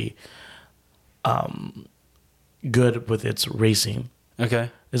very good with its racing. Okay.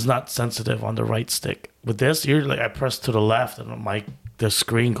 It's not sensitive on the right stick. With this, you're like I press to the left and the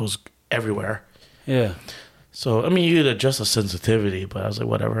screen goes everywhere. Yeah. So I mean, you could adjust the sensitivity, but I was like,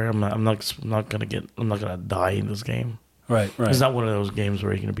 whatever. I'm not gonna die in this game. Right. It's not one of those games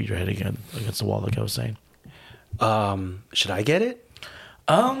where you're gonna beat your head against the wall, like I was saying. Should I get it?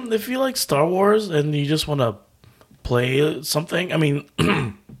 If you like Star Wars and you just want to play something, I mean,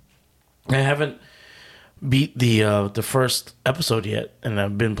 I haven't beat the first episode yet, and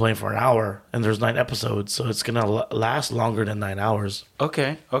I've been playing for an hour, and there's 9 episodes, so it's gonna last longer than 9 hours.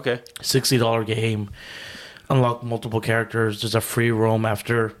 Okay. $60 game, unlock multiple characters, just a free roam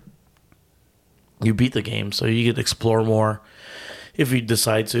after you beat the game, so you get to explore more if you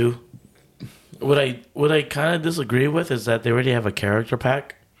decide to. What I kind of disagree with is that they already have a character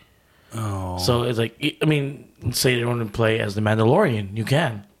pack. Oh. So it's like, I mean, say they want to play as the Mandalorian, you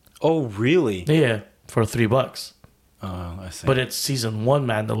can. Oh, really? Yeah, for $3. Oh, I see. But it's season 1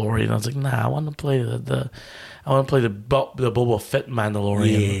 Mandalorian. I was like, nah, I want to play the Boba Fett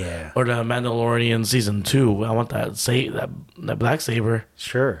Mandalorian, Yeah. or the Mandalorian season 2. I want that black saber,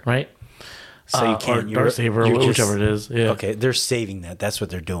 Sure. right? So you can't. Or Darksaber, whichever it is. Yeah. Okay, they're saving that. That's what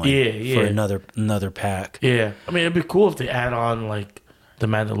they're doing. Yeah. For another pack. Yeah. I mean, it'd be cool if they add on like the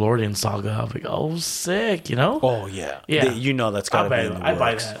Mandalorian saga. I'm like, oh, sick, you know? Oh yeah. Yeah. That's got to be in the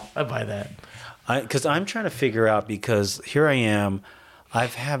works. I buy that. Because I'm trying to figure out, because here I am,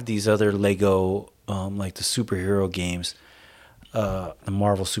 I've had these other Lego like the superhero games, the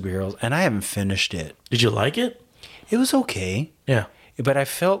Marvel superheroes, and I haven't finished it. Did you like it? It was okay. Yeah. But I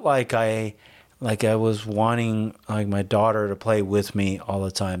felt like I was wanting like my daughter to play with me all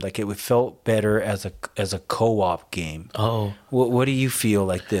the time. Like it felt better as a co-op game. Oh. What do you feel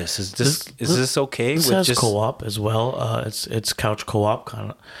like this? Is this okay? This has co-op as well. It's couch co-op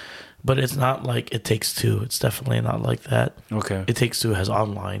kind of, but it's not like It Takes Two. It's definitely not like that. Okay. It Takes Two has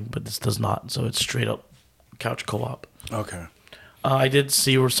online, but this does not. So it's straight up couch co-op. Okay. I did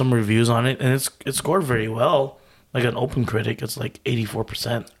see some reviews on it, and it scored very well. Like an Open Critic, it's like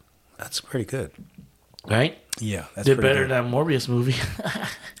 84%. That's pretty good. Right? Yeah, that's did pretty better good. than Morbius movie.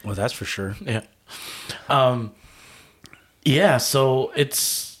 Well, that's for sure. Yeah. Yeah, so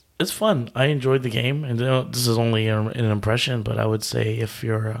it's fun. I enjoyed the game, and this is only an impression, but I would say if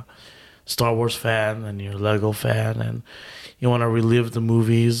you're a Star Wars fan and you're a Lego fan and you want to relive the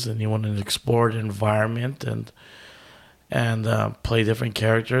movies and you want to explore the environment and play different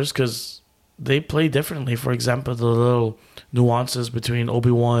characters, because they play differently. For example, the little nuances between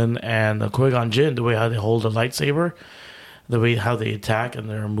Obi-Wan and Qui-Gon Jinn, the way how they hold a lightsaber, the way how they attack and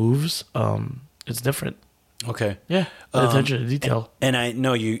their moves, it's different. Okay. Yeah, the attention to detail. And I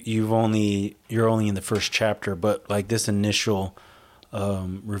know you're only in the first chapter, but like this initial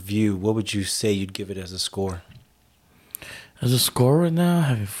review, what would you say you'd give it as a score? As a score right now,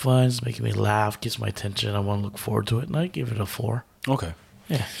 having fun, it's making me laugh, gets my attention. I want to look forward to it, and I give it a 4. Okay.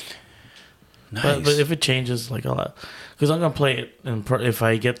 Yeah. Nice. But if it changes, like a lot, because I'm gonna play it, and if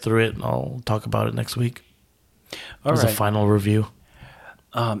I get through it, I'll talk about it next week. All as right. a final review.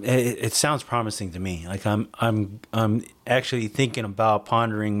 It sounds promising to me. Like I'm actually thinking about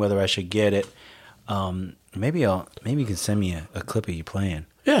pondering whether I should get it. Maybe you can send me a clip of you playing.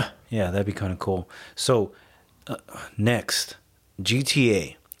 Yeah. Yeah, that'd be kind of cool. So next,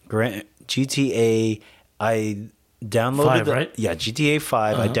 GTA. GTA. I downloaded 5, right? Yeah, GTA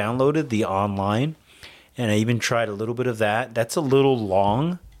 5. I downloaded the online, and I even tried a little bit of that. That's a little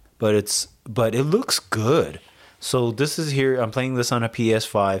long, but it looks good. So this is here. I'm playing this on a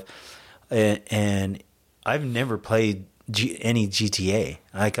PS5, and I've never played any GTA.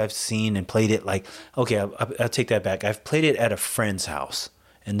 Like I've seen and played it. Like okay, I'll take that back. I've played it at a friend's house,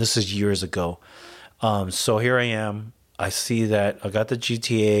 and this is years ago. So here I am. I see that I got the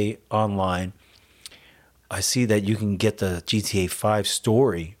GTA online. I see that you can get the GTA 5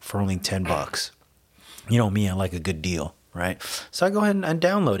 story for only $10. You know me, I like a good deal, right? So I go ahead and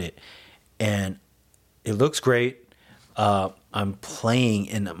download it, and it looks great. I'm playing,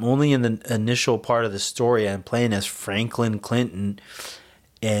 and I'm only in the initial part of the story. I'm playing as Franklin Clinton,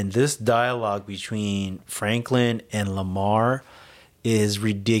 and this dialogue between Franklin and Lamar is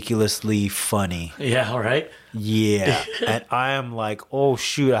ridiculously funny. Yeah, all right. Yeah, and I am like, oh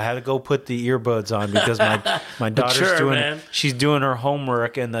shoot, I had to go put the earbuds on because my daughter's she's doing her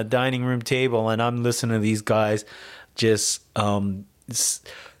homework in the dining room table, and I'm listening to these guys just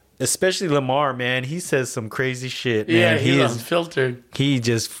especially Lamar, man, he says some crazy shit, man. Yeah, he he's is unfiltered. he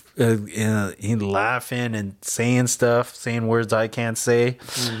just he laughing and saying stuff, saying words I can't say.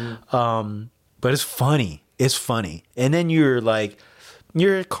 But it's funny. It's funny. And then you're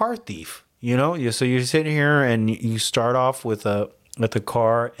a car thief, you know? So you're sitting here and you start off with a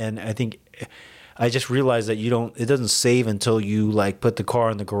car, and I think I just realized that it doesn't save until you like put the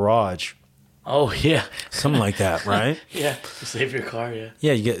car in the garage. Oh yeah, Something like that, right? yeah. To save your car, yeah.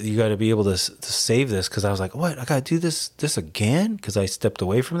 Yeah, you got to be able to save this, because I was like, what? I got to do this again because I stepped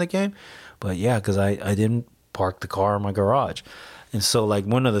away from the game. But yeah, because I didn't park the car in my garage. And so like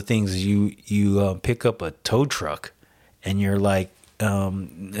one of the things is you pick up a tow truck, and you're like,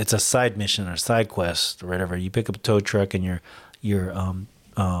 it's a side mission or side quest or whatever. You pick up a tow truck and you're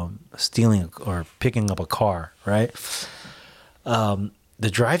stealing or picking up a car, right? The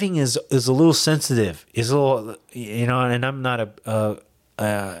driving is a little sensitive. It's a little, you know, and I'm not a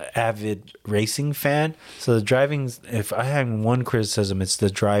avid racing fan, so the driving. If I had one criticism, it's the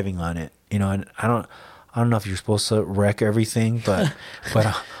driving on it. You know, and I don't know if you're supposed to wreck everything, but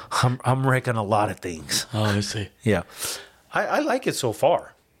I'm wrecking a lot of things. Oh, I see. Yeah, I like it so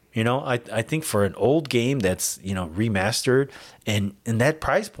far. You know, I think for an old game that's, you know, remastered and that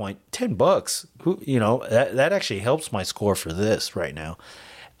price point, $10, you know, that actually helps my score for this right now.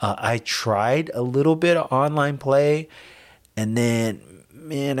 I tried a little bit of online play, and then,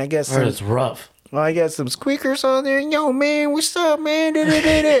 man, I guess It's rough. well, I got some squeakers on there. Yo, man, what's up, man?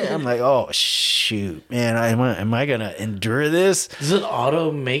 Da-da-da-da. I'm like, oh shoot, man, am I gonna endure this? Does it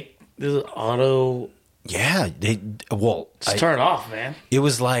auto? Yeah, Just turn it off, man. It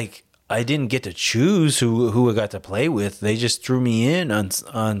was like I didn't get to choose who I got to play with. They just threw me in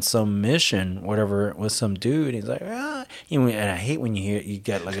on some mission, whatever, with some dude. He's like, you know, and I hate when you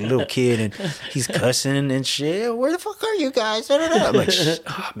got like a little kid and he's cussing and shit. Where the fuck are you guys? I'm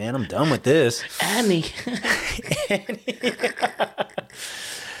like, man, I'm done with this. Annie.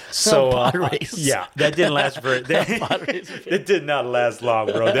 So Pod race. yeah, that didn't last that did not last long,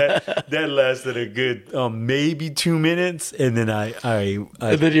 bro. That lasted a good maybe 2 minutes, and then I And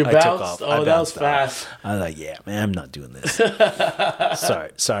then you I bounced. took off. Oh, that was fast. I was like, yeah, man, I'm not doing this.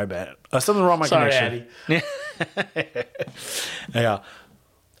 sorry, man. Something wrong with my Sorry, connection. Yeah.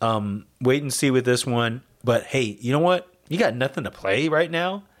 Wait and see with this one. But hey, you know what? You got nothing to play right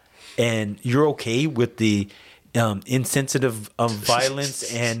now, and you're okay with the insensitive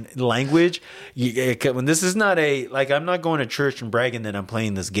violence and language. When this is not I'm not going to church and bragging that I'm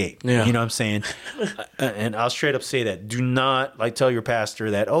playing this game. Yeah. You know what I'm saying? And I'll straight up say that. Do not tell your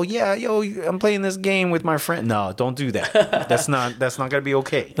pastor that, oh yeah, I'm playing this game with my friend. No, don't do that. That's not gonna be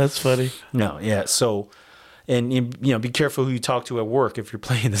okay. That's funny. No, yeah. So, and you know, be careful who you talk to at work if you're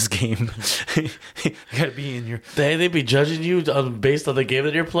playing this game. You gotta be in your. They be judging you based on the game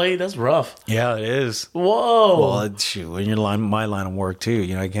that you're playing. That's rough. Yeah, it is. Whoa. Well, shoot, in my line of work too.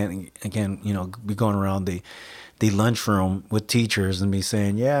 You know, I can't, you know, be going around the lunchroom with teachers and be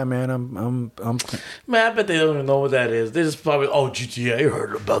saying, "Yeah, man, I'm." Man, I bet they don't even know what that is. They just probably, GTA, I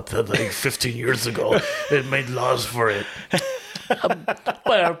heard about that like 15 years ago. It made laws for it.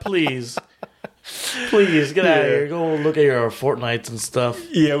 But please, get out of here. Go look at your Fortnites and stuff.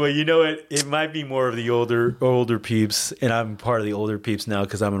 Yeah, well, you know what? It might be more of the older peeps, and I'm part of the older peeps now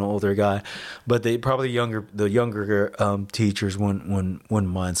because I'm an older guy. But they probably the younger teachers wouldn't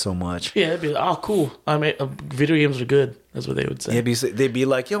mind so much. Yeah, it'd be cool. I mean, video games are good. That's what they would say. They'd be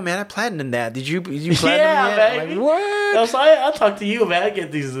like, "Yo, man, I platinumed that. Did you platinum Yeah, yet?" man. Like, what? So I'll talk to you, man.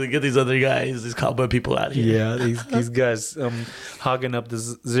 Get these other guys, these cowboy people out here. Yeah, these guys hogging up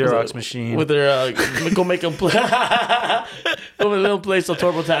this Xerox machine with their go make them play. They'll play some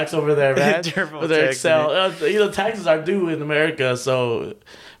TurboTax over there, man. With their Excel. You know, taxes are due in America, so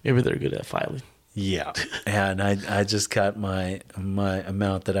maybe they're good at filing. Yeah, and I just got my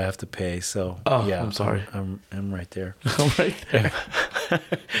amount that I have to pay. So yeah, I'm sorry. I'm right there. I'm right there.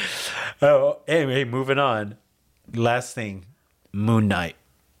 Oh, anyway, moving on. Last thing, Moon Knight.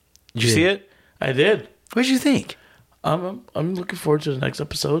 Did you see it? I did. What did you think? I'm looking forward to the next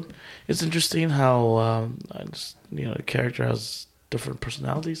episode. It's interesting how the character has different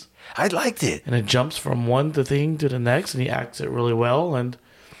personalities. I liked it, and it jumps from one thing to the next, and he acts it really well. And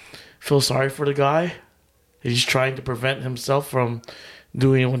feel sorry for the guy. He's trying to prevent himself from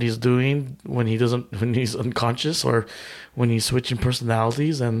doing what he's doing when he's unconscious or when he's switching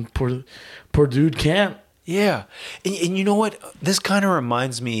personalities, and poor dude can't. Yeah, and you know what? This kind of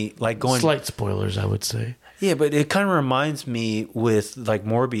reminds me slight spoilers, I would say. Yeah, but it kind of reminds me with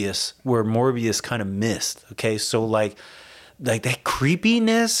Morbius, where Morbius kind of missed. Okay, so like that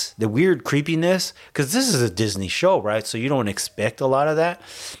creepiness, the weird creepiness, because this is a Disney show, right? So you don't expect a lot of that.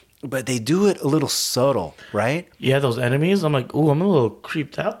 but they do it a little subtle, right? Yeah, those enemies. I'm like, ooh, I'm a little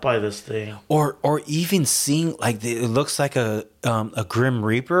creeped out by this thing. Or even seeing like it looks like a Grim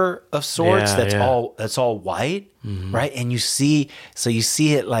Reaper of sorts. Yeah, That's all white, right? And you see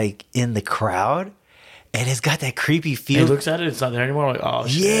it like in the crowd, and it's got that creepy feel. He looks at it, it's not there anymore. I'm like, oh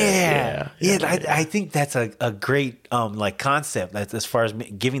shit. Yeah. I think that's a great like concept as far as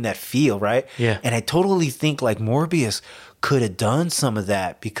giving that feel, right? Yeah. And I totally think like Morbius could have done some of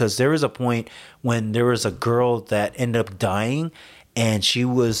that, because there was a point when there was a girl that ended up dying, and she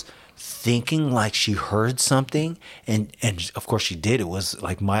was thinking like she heard something, and of course she did. It was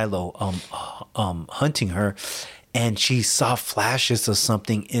like Milo hunting her, and she saw flashes of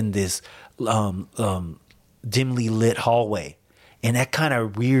something in this dimly lit hallway, and that kind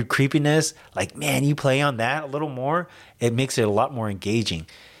of weird creepiness, like, man, you play on that a little more, it makes it a lot more engaging.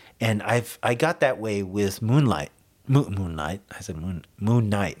 And I got that way with Moon Knight.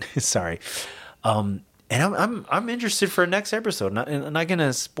 Sorry. And I'm interested for next episode. I'm not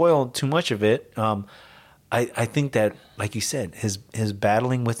gonna spoil too much of it. I think that, like you said, his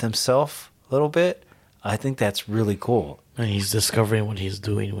battling with himself a little bit, I think that's really cool. And he's discovering what he's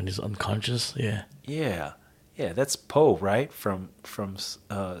doing when he's unconscious. Yeah. Yeah, that's Poe, right? From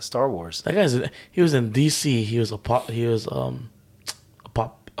Star Wars. That he was in DC. He was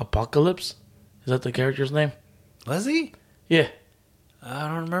Apocalypse. Is that the character's name? Was he? Yeah. I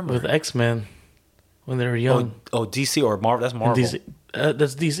don't remember. With X-Men when they were young. Oh, DC or Marvel? That's Marvel. DC.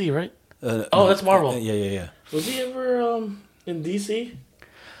 That's DC, right? That's Marvel. Yeah. Was he ever in DC?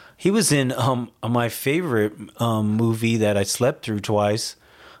 He was in my favorite movie that I slept through twice.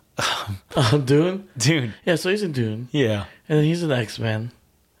 Dune? Dune. Yeah, so he's in Dune. Yeah. And then he's in X-Men.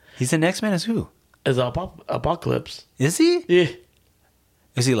 He's in X-Men as who? As Apocalypse. Is he? Yeah.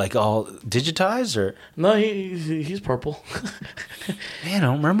 Is he like all digitized or? No, he's purple. Man, I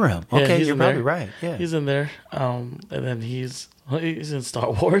don't remember him. Okay, you're probably right. Yeah. He's in there. And then he's in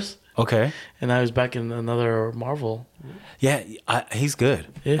Star Wars. Okay. And now he's back in another Marvel. Yeah, he's good.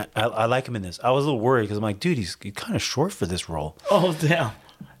 Yeah. I like him in this. I was a little worried because I'm like, dude, he's kind of short for this role. Oh, damn.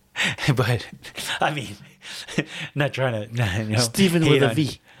 But, I mean, not trying to, Steven with a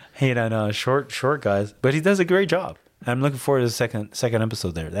V. Hate on short guys. But he does a great job. I'm looking forward to the second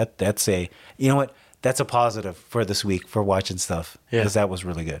episode there. That's you know what? That's a positive for this week for watching stuff. Yeah. Because that was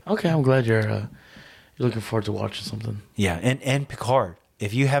really good. Okay, I'm glad you're looking forward to watching something. Yeah, and Picard.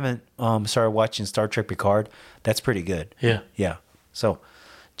 If you haven't started watching Star Trek Picard, that's pretty good. Yeah. Yeah. So,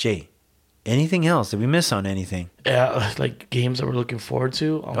 Jay, anything else? Did we miss on anything? Yeah, like games that we're looking forward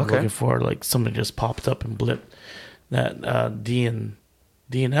to. I'm looking forward, like something just popped up and blipped. That DNL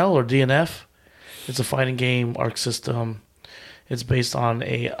or DNF. It's a fighting game, Arc System. It's based on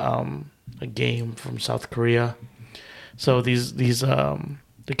a game from South Korea. So these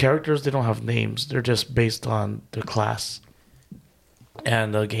the characters, they don't have names. They're just based on their class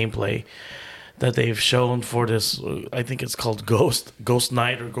and the gameplay that they've shown for this. I think it's called Ghost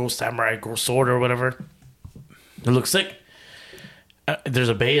Knight or Ghost Samurai, Ghost Sword or whatever. It looks sick. There's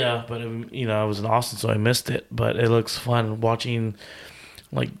a beta, but I was in Austin, so I missed it. But it looks fun watching.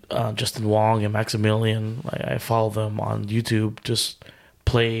 Like Justin Wong and Maximilian, I follow them on YouTube. Just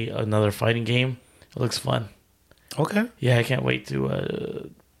play another fighting game. It looks fun. Okay. Yeah, I can't wait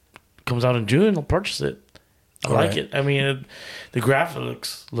to. Comes out in June. I'll purchase it. I like it. I mean, the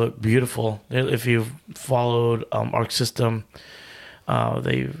graphics look beautiful. If you've followed Arc System,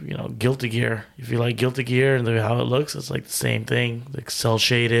 Guilty Gear. If you like Guilty Gear and how it looks, it's like the same thing. Like cell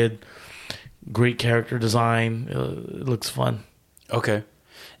shaded, great character design. It looks fun. Okay.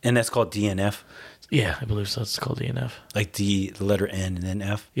 And that's called DNF? Yeah, I believe so. It's called DNF. Like the letter N and then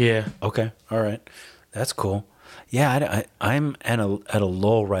F? Yeah. Okay. All right. That's cool. Yeah, I'm at a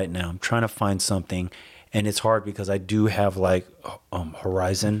lull right now. I'm trying to find something, and it's hard because I do have like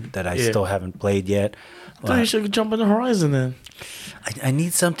Horizon that I still haven't played yet. Then you should jump into Horizon then. I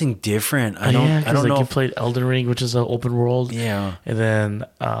need something different. I don't know. You played Elden Ring, which is an open world. Yeah. And then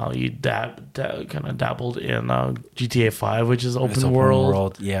you kind of dabbled in GTA 5, which is open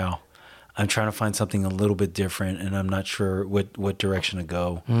world. Yeah. I'm trying to find something a little bit different, and I'm not sure what direction to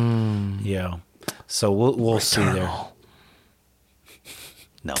go. Yeah. So we'll see there.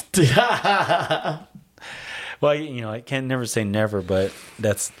 No. Well, I can never say never, but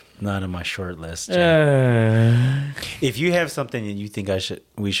that's not on my short list. If you have something that you think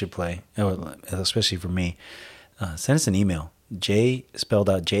we should play, especially for me, send us an email. J spelled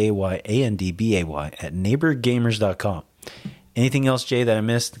out JAYANDBAY at neighborgamers.com. Anything else, Jay, that I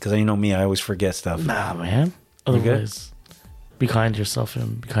missed? Because you know me, I always forget stuff. Nah, man. Otherwise, be kind to yourself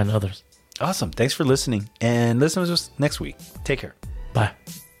and be kind to others. Awesome. Thanks for listening. And listen to us next week. Take care.